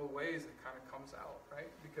underlying little ways, it kind of comes out,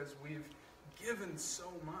 right? Because we've given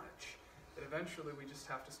so much that eventually we just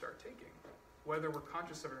have to start taking, whether we're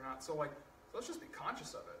conscious of it or not. So, like, let's just be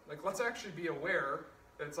conscious of it. Like, let's actually be aware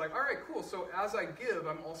that it's like, all right, cool. So as I give,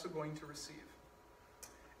 I'm also going to receive.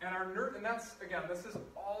 And and that's, again, this is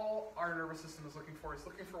all our nervous system is looking for. It's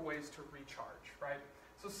looking for ways to recharge, right?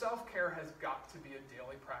 So self-care has got to be a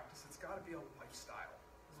daily practice. It's got to be a lifestyle.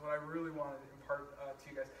 What I really wanted to impart to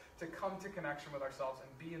you guys, to come to connection with ourselves and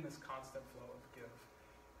be in this constant flow of give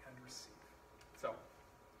and receive. So,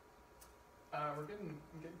 we're getting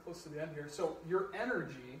close to the end here. So your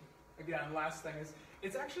energy, again, last thing is,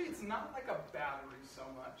 it's not like a battery so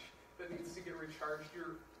much. that needs to get recharged,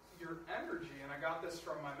 your energy, and I got this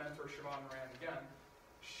from my mentor, Siobhan Moran again,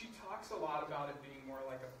 she talks a lot about it being more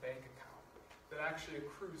like a bank account that actually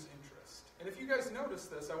accrues interest. And if you guys notice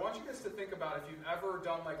this, I want you guys to think about if you've ever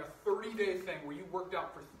done like a 30-day thing where you worked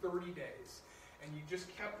out for 30 days and you just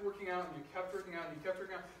kept working out and you kept working out and you kept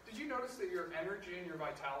working out. Did you notice that your energy and your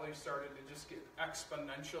vitality started to just get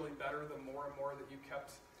exponentially better the more and more that you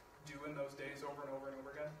kept doing those days over and over and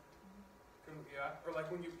over again? Yeah, or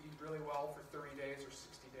like when you eat really well for 30 days or 60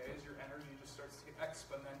 days, your energy just starts to get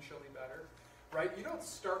exponentially better, right? You don't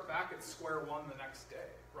start back at square one the next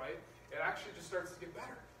day, right? It actually just starts to get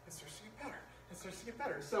better. It starts to get better. It starts to get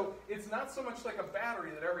better. So it's not so much like a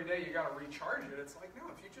battery that every day you got to recharge it. It's like,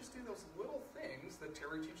 no, if you just do those little things that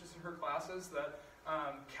Terry teaches in her classes, that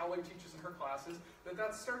Kelly teaches in her classes, that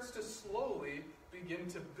starts to slowly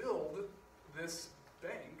begin to build this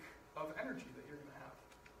bank of energy that you're going to have.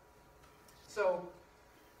 So,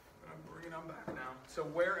 I'm bringing it on back now. So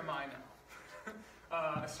where am I now?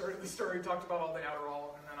 I started the story, talked about all the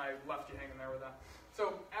Adderall, and then I left you hanging there with that.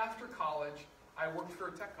 So after college, I worked for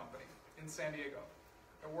a tech company in San Diego.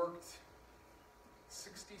 I worked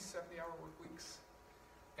 60, 70-hour work weeks.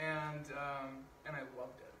 And I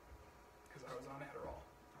loved it because I was on Adderall.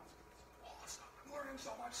 I was like, this is awesome. I'm learning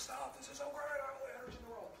so much stuff. This is so great. I have all the energy in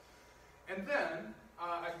the world. And then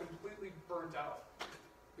I completely burnt out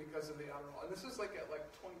because of the Adderall. And this is like at like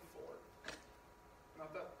 24. Not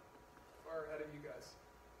that far ahead of you guys.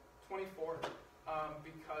 24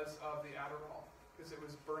 because of the Adderall. Because it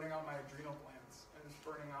was burning out my adrenal glands. And it was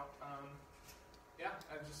burning out,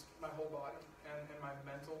 my whole body. And my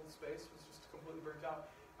mental space was just completely burnt out.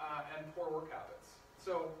 And poor work habits.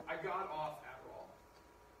 So I got off Adderall.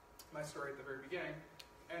 My story at the very beginning.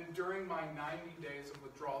 And during my 90 days of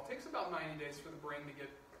withdrawal, it takes about 90 days for the brain to get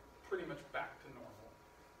pretty much back to normal.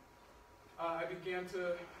 I began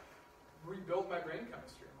to rebuild my brain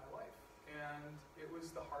chemistry in my life, and it was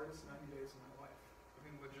the hardest 90 days of my life. I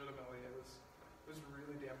mean, legitimately, it was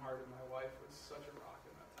really damn hard, and my wife was such a rock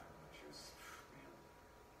in that time. She was,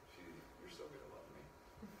 you're so good at loving me.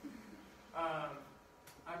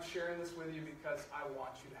 I'm sharing this with you because I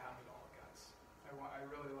want you to have it all, guys. I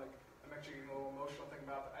really like. I'm actually getting a little emotional thinking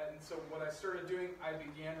about that. And so what I started doing, I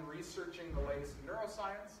began researching the latest in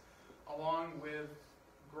neuroscience, along with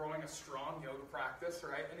growing a strong yoga practice,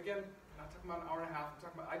 right? And again, I'm not talking about an hour and a half. I'm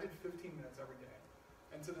talking about I did 15 minutes every day.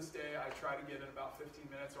 And to this day, I try to get in about 15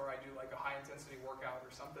 minutes, or I do like a high-intensity workout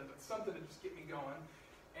or something, but something to just get me going.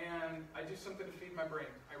 And I do something to feed my brain.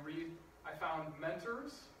 I found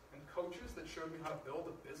mentors and coaches that showed me how to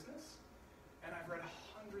build a business. And I've read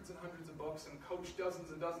hundreds and hundreds of books and coached dozens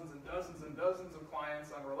and dozens and dozens and dozens of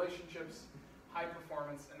clients on relationships, high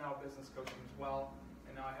performance, and now business coaching as well.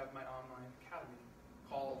 And now I have my online academy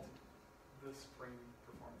called the Spring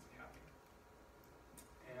Performance Academy.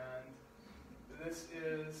 And this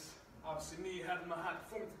is obviously me having my high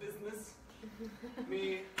performance business.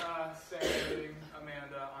 Me celebrating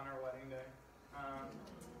Amanda on our wedding day.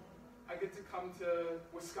 I get to come to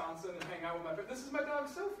Wisconsin and hang out with my friend. This is my dog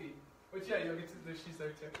Sophie. Which, yeah, you'll get to, she's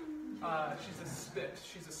there too. She's a spit.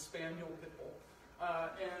 She's a spaniel pit bull.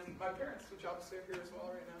 And my parents, which obviously are here as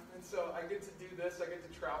well right now. And so I get to do this. I get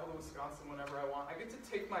to travel to Wisconsin whenever I want. I get to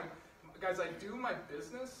take my, guys, I do my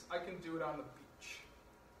business. I can do it on the beach.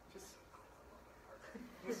 Just,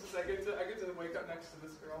 I get to wake up next to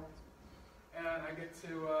this girl. And I get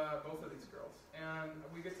to, both of these girls. And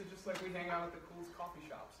we get to just, we hang out at the coolest coffee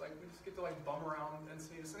shops. We just get to, bum around and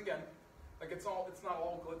see this. And again, it's not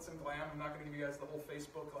all glitz and glam. I'm not going to give you guys the whole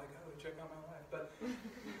Facebook, check out my life. But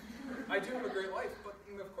I do have a great life. But,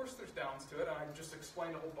 of course, there's downs to it. And I just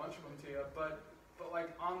explained a whole bunch of them to you. But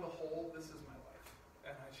on the whole, this is my life.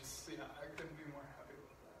 And I just, I couldn't be more happy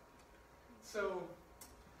with that. So,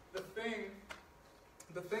 the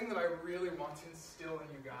thing that I really want to instill in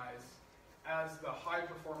you guys as the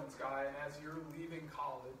high-performance guy and as you're leaving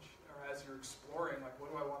college or as you're exploring, what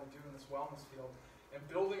do I want to do in this wellness field, and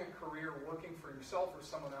building a career working for yourself or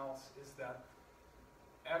someone else, is that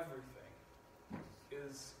everything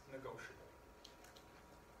is negotiable.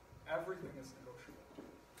 Everything is negotiable.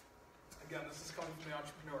 Again, this is coming from the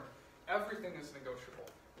entrepreneur. Everything is negotiable.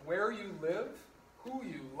 Where you live, who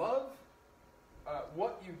you love,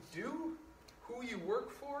 what you do, who you work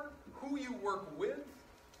for, who you work with,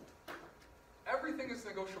 everything is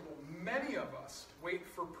negotiable. Many of us wait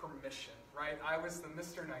for permission, right? I was the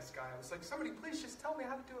Mr. Nice Guy. I was like, somebody please just tell me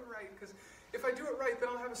how to do it right, because if I do it right, then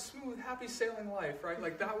I'll have a smooth, happy sailing life, right?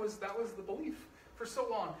 That was the belief for so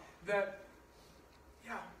long that,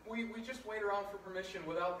 we just wait around for permission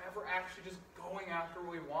without ever actually just going after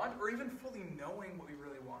what we want or even fully knowing what we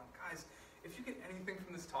really want. Guys, if you get anything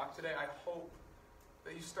from this talk today, I hope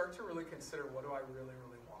that you start to really consider, what do I really,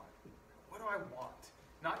 really want? What do I want?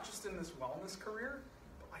 Not just in this wellness career,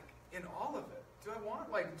 but like in all of it. Do I want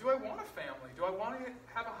a family? Do I want to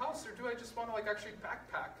have a house, or do I just want to like actually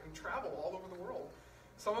backpack and travel all over the world?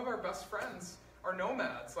 Some of our best friends are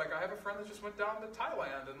nomads. Like, I have a friend that just went down to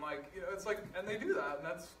Thailand, and like, you know, it's like, and they do that, and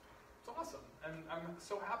it's awesome. And I'm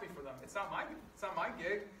so happy for them. It's not my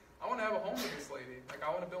gig. I want to have a home with this lady. Like, I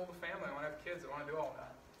want to build a family. I want to have kids. I want to do all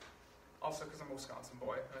that. Also, because I'm a Wisconsin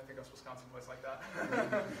boy, and I think us Wisconsin boys like that.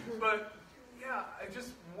 But yeah,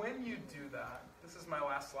 when you do that, this is my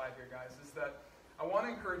last slide here, guys, is that I want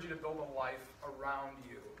to encourage you to build a life around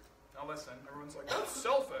you. Now listen, everyone's like, that's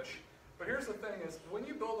selfish. But here's the thing is, when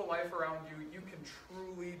you build a life around you, you can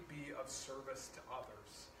truly be of service to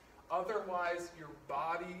others. Otherwise, your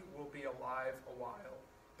body will be alive a while,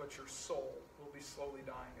 but your soul will be slowly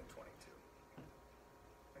dying at 22.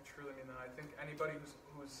 I truly mean that. I think anybody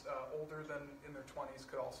who's older than in their 20s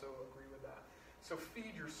could also agree with that. So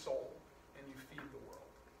feed your soul, and you feed the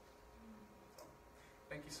world. So,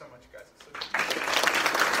 thank you so much, guys.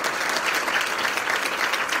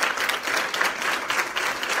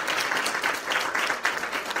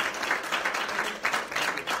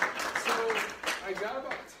 I got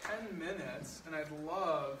about 10 minutes, and I'd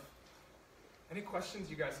love any questions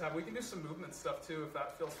you guys have. We can do some movement stuff too if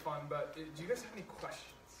that feels fun, but do you guys have any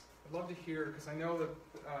questions? I'd love to hear, because I know that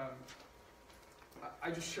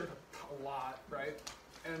I just shared a lot, right?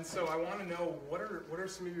 And so I want to know, what are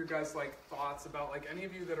some of your guys' like thoughts about, like, any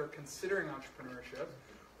of you that are considering entrepreneurship,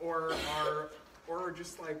 or are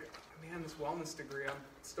just like, man, this wellness degree, I'm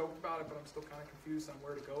stoked about it, but I'm still kind of confused on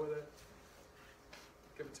where to go with it.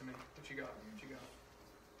 Give it to me. What you got?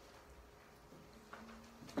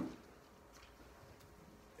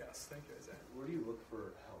 Yes, thank you, Isaiah. Where do you look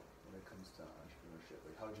for help when it comes to entrepreneurship?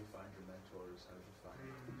 Like, how did you find your mentors? How did you find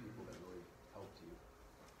the people that really helped you?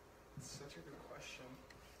 It's such a good question.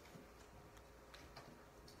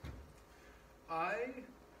 I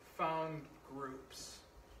found groups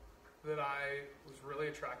that I was really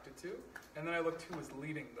attracted to, and then I looked who was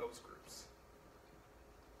leading those groups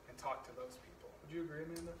and talked to those people. Would you agree,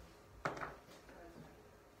 Amanda?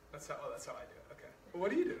 That's how I do it. Okay. Well,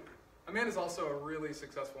 what do you do? Amanda's also a really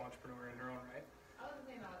successful entrepreneur in her own right. I was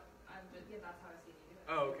thinking about, that's how I see you do it.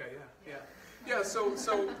 Oh, okay, yeah. So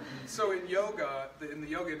in yoga, in the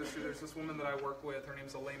yoga industry, there's this woman that I work with. Her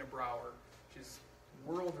name's Elena Brower. She's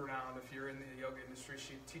world-renowned if you're in the yoga industry.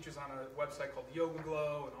 She teaches on a website called Yoga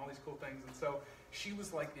Glow and all these cool things. And so she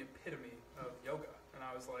was like the epitome of yoga. And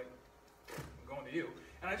I was like, I'm going to you.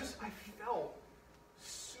 And I felt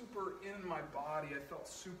super in my body. I felt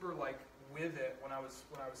super like with it when I was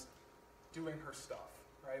doing her stuff,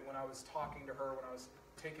 right? When I was talking to her, when I was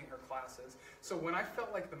taking her classes. So when I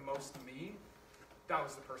felt like the most me, that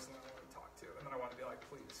was the person that I wanted to talk to. And then I wanted to be like,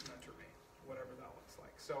 please mentor me, whatever that looks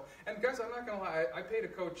like. So, and guys, I'm not gonna lie, I paid a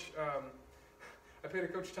coach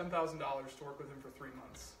 $10,000 to work with him for 3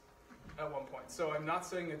 months at one point. So I'm not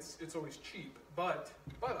saying it's always cheap, but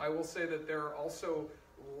I will say that there are also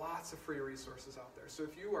lots of free resources out there. So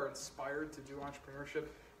if you are inspired to do entrepreneurship,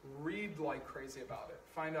 read like crazy about it.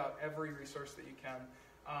 Find out every resource that you can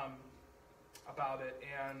about it,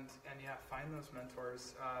 and yeah, find those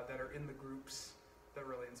mentors that are in the groups that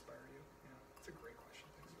really inspire you. Yeah, it's a great question.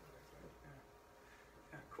 Thanks for that.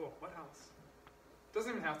 Yeah, cool. What else? It doesn't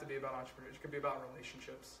even have to be about entrepreneurship. It could be about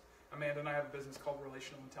relationships. Amanda and I have a business called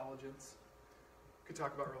Relational Intelligence. We could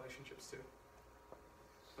talk about relationships too.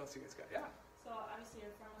 What else you guys got? Yeah. So obviously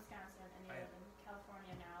you're from Wisconsin and you live in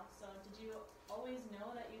California now. So did you always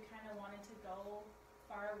know that you kind of wanted to go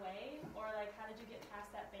far away, or like how did you get past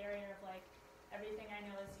that barrier of like, everything I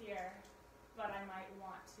know is here, but I might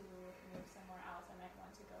want to move somewhere else. I might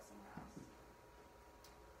want to go somewhere else.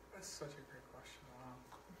 That's such a great question. Wow.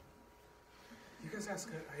 You guys ask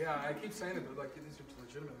good. Yeah, I keep saying it, but like these are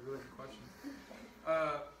legitimate, really good questions.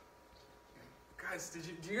 Guys, do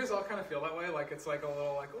you guys all kind of feel that way? Like it's like a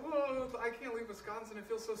little like, oh, I can't leave Wisconsin. It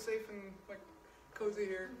feels so safe and like cozy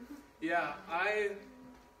here. Yeah, I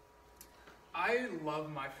love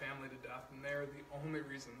my family to death, and they're the only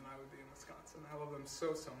reason that I would be in Wisconsin. I love them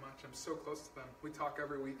so much. I'm so close to them. We talk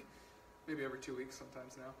every week, maybe every 2 weeks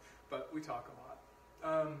sometimes now, but we talk a lot.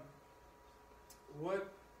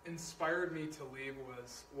 What inspired me to leave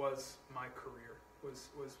was my career, was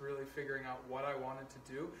really figuring out what I wanted to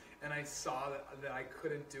do, and I saw that I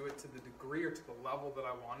couldn't do it to the degree or to the level that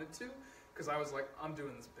I wanted to, because I was like, I'm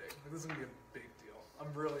doing this big. Like, this is going to be a big deal.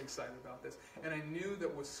 I'm really excited about this. And I knew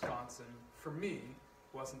that Wisconsin, for me,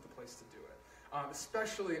 wasn't the place to do it.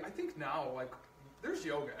 Especially, I think now, like, there's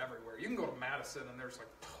yoga everywhere. You can go to Madison and there's like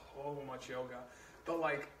so much yoga. But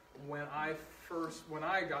like when I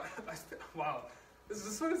got, wow, this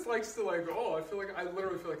is what it's like to like, oh, I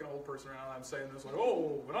literally feel like an old person right now. I'm saying this like,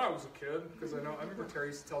 oh, when I was a kid, because I remember Terry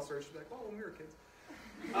used to tell stories. She'd be like, oh, when we were kids.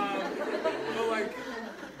 But like,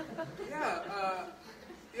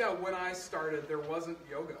 yeah, when I started, there wasn't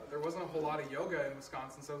yoga. There wasn't a whole lot of yoga in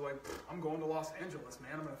Wisconsin. So I was like, I'm going to Los Angeles,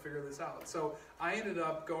 man. I'm going to figure this out. So I ended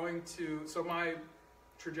up so my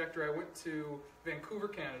trajectory, I went to Vancouver,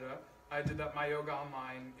 Canada. I did my yoga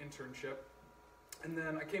online internship. And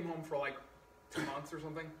then I came home for like 2 months or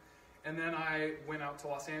something. And then I went out to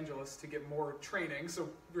Los Angeles to get more training. So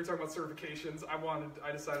we were talking about certifications.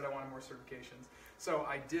 I decided I wanted more certifications. So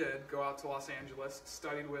I did go out to Los Angeles,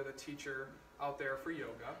 studied with a teacher out there for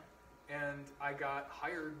yoga, and I got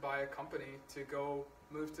hired by a company to go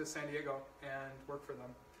move to San Diego and work for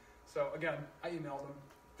them. So again, I emailed them,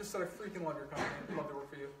 just said I freaking love your company, I'd love to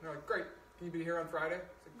work for you. And they're like, great, can you be here on Friday?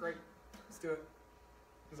 I said, great, let's do it.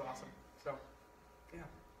 It was awesome. So, yeah.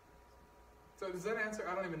 So does that answer?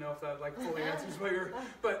 I don't even know if that like fully answers what you're,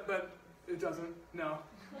 but it doesn't. No.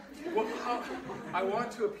 Well, I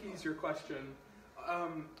want to appease your question.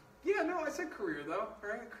 Yeah, no, I said career though,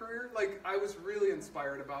 right? Career. Like I was really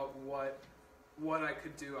inspired about what I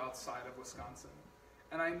could do outside of Wisconsin,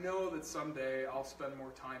 and I know that someday I'll spend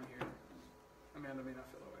more time here. Amanda may not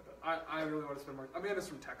feel that way, but I really want to spend more. Amanda's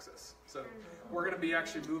from Texas, so we're going to be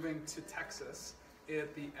actually moving to Texas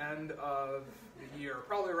at the end of the year,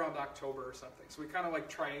 probably around October or something. So we kind of like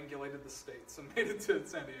triangulated the states and made it to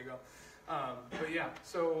San Diego. But yeah,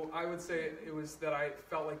 so I would say it was that I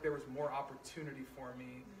felt like there was more opportunity for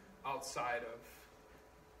me outside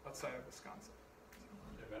of Wisconsin.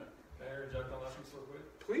 Okay, man. Can I interject on that piece real quick?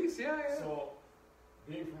 Please, yeah. So,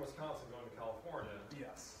 being from Wisconsin going to California.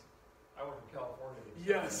 Yes. I went from California to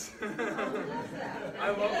Yes.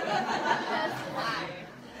 I love that. That's why.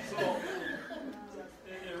 So,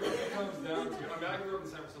 it really comes down to, I grew up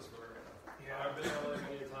in San Francisco area. Yeah. I've been to LA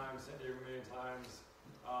many times, San Diego many times.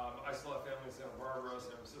 I still have family in Santa Barbara,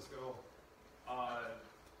 San Francisco.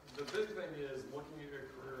 The big thing is looking at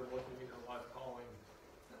your career, looking at your life calling,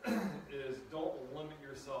 is don't limit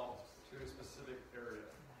yourself to a specific area.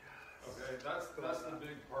 Okay, that's the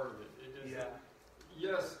big part of it.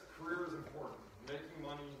 Yes, career is important. Making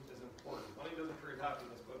money is important. Money doesn't create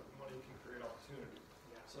happiness, but money can create opportunity.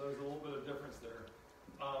 So there's a little bit of difference there.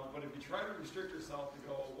 But if you try to restrict yourself to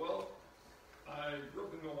go, well, I grew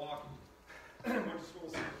up in Milwaukee, went to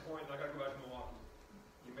school at Cedar Point, and I got to go back to Milwaukee.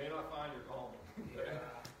 You may not find your calling. Okay?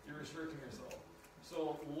 You're restricting yourself.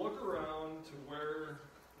 So look around to where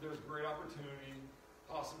there's great opportunity,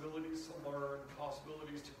 possibilities to learn,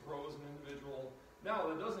 possibilities to grow as an individual.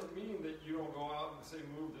 Now, that doesn't mean that you don't go out and say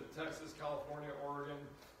move to Texas, California, Oregon,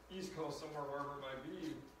 East Coast, somewhere, wherever it might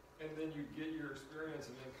be, and then you get your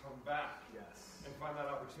experience and then come back and find that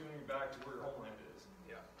opportunity back to where your homeland is.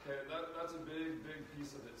 Yeah. Okay, that's a big, big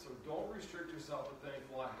piece of it. So don't restrict yourself to think,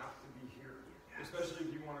 well, I have to be here, especially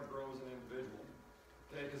if you want to grow as an individual.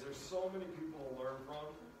 Okay, because there's so many people to learn from,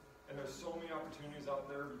 and there's so many opportunities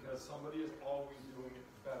out there because somebody is always doing it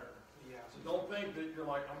better. Yeah. So don't think that you're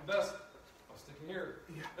like, I'm best, I'm sticking here.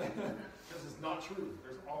 Because it's not true.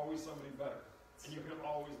 There's always somebody better, and you can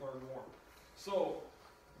always learn more. So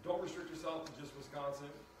don't restrict yourself to just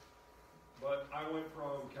Wisconsin. But I went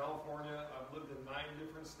from California. I've lived in 9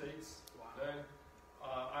 different states. Wow. Okay.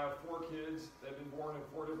 I have 4 kids. They've been born in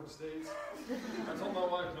 4 different states. I told my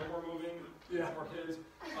wife, no more moving, no more kids.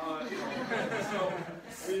 So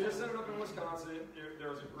we just ended up in Wisconsin. There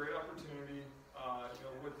was a great opportunity,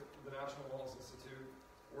 with the National Wellness Institute.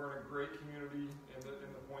 We're in a great community in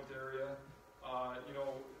the Point area.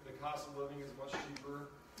 The cost of living is much cheaper.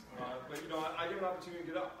 But I get an opportunity to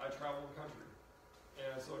get out. I travel the country.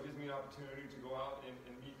 And so it gives me an opportunity to go out and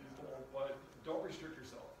meet people. But don't restrict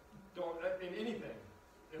yourself. Don't, in anything.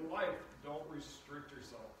 In life, don't restrict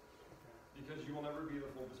yourself, because you will never be the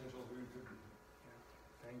full potential of who you could be.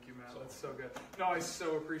 Thank you, Matt. That's so good. No, I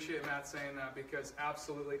so appreciate Matt saying that, because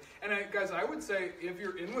absolutely. And guys, I would say if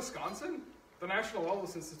you're in Wisconsin, the National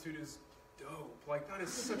Wellness Institute is dope. Like, that is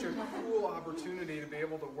such a cool opportunity to be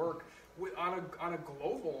able to work on a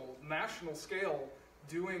global, national scale,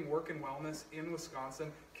 doing work in wellness in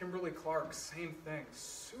Wisconsin. Kimberly Clark, same thing.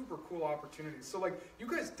 Super cool opportunities. So like, you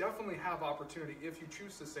guys definitely have opportunity if you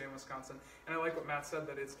choose to stay in Wisconsin. And I like what Matt said,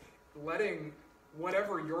 that it's letting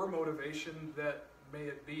whatever your motivation that may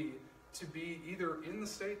it be, to be either in the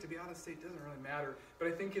state, to be out of state, doesn't really matter. But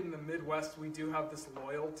I think in the Midwest, we do have this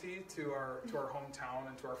loyalty to our hometown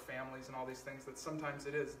and to our families and all these things that sometimes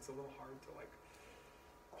it's a little hard to like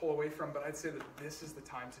pull away from, but I'd say that this is the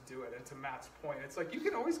time to do it. And to Matt's point, it's like you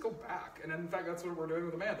can always go back. And in fact, that's what we're doing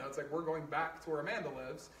with Amanda. It's like we're going back to where Amanda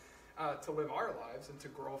lives to live our lives and to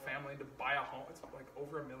grow a family, to buy a home. It's like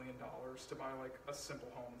over $1 million to buy like a simple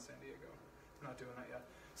home in San Diego. I'm not doing that yet.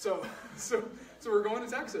 So we're going to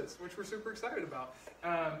Texas, which we're super excited about.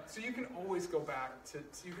 So you can always go back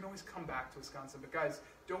you can always come back to Wisconsin. But guys,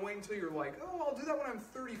 don't wait until you're like, oh, I'll do that when I'm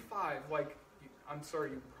 35. Like, I'm sorry,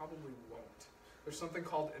 you probably won't. There's something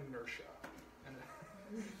called inertia. And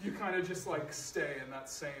you kind of just like stay in that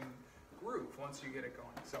same groove once you get it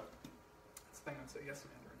going. So that's the thing I'd say. Yes,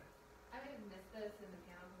 Amanda. I may have missed this in the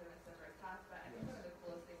panel because I missed the first half, but I think one of the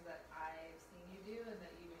coolest things that I've seen you do and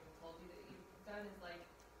that you even told you that you've done is like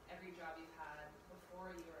every job you've had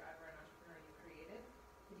before you were ever an entrepreneur you created.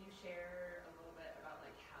 Could you share a little bit about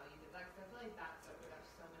like how you did that? Because I feel like that's opened up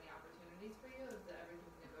so many opportunities for you, is that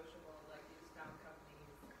everything's negotiable. Like you just found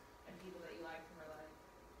companies and people that you liked and were like,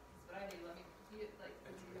 this is what I do. Let me do it. Like,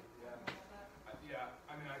 did you talk about that? Yeah,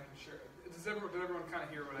 I mean, I can share. Did everyone kind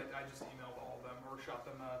of hear what I just emailed all of them or shot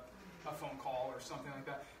them a phone call or something like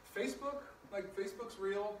that? Facebook, like Facebook's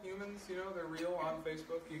real. Humans, they're real on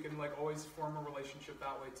Facebook. You can like always form a relationship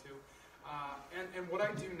that way too. And what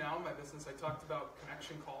I do now in my business, I talked about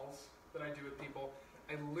connection calls that I do with people.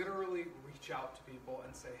 I literally reach out to people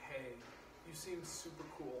and say, hey, you seem super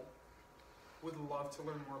cool. Would love to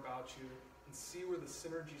learn more about you and see where the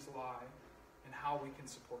synergies lie and how we can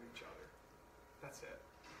support each other. That's it.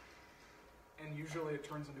 And usually it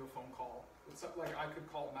turns into a phone call. It's like I could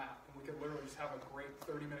call Matt and we could literally just have a great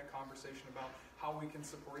 30-minute conversation about how we can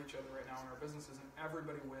support each other right now in our businesses, and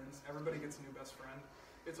everybody wins. Everybody gets a new best friend.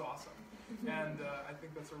 It's awesome. And I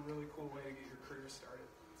think that's a really cool way to get your career started.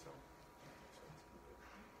 So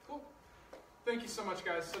cool. Thank you so much,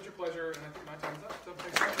 guys. Such a pleasure, and I think my time's up. So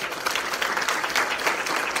thanks so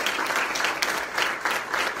much.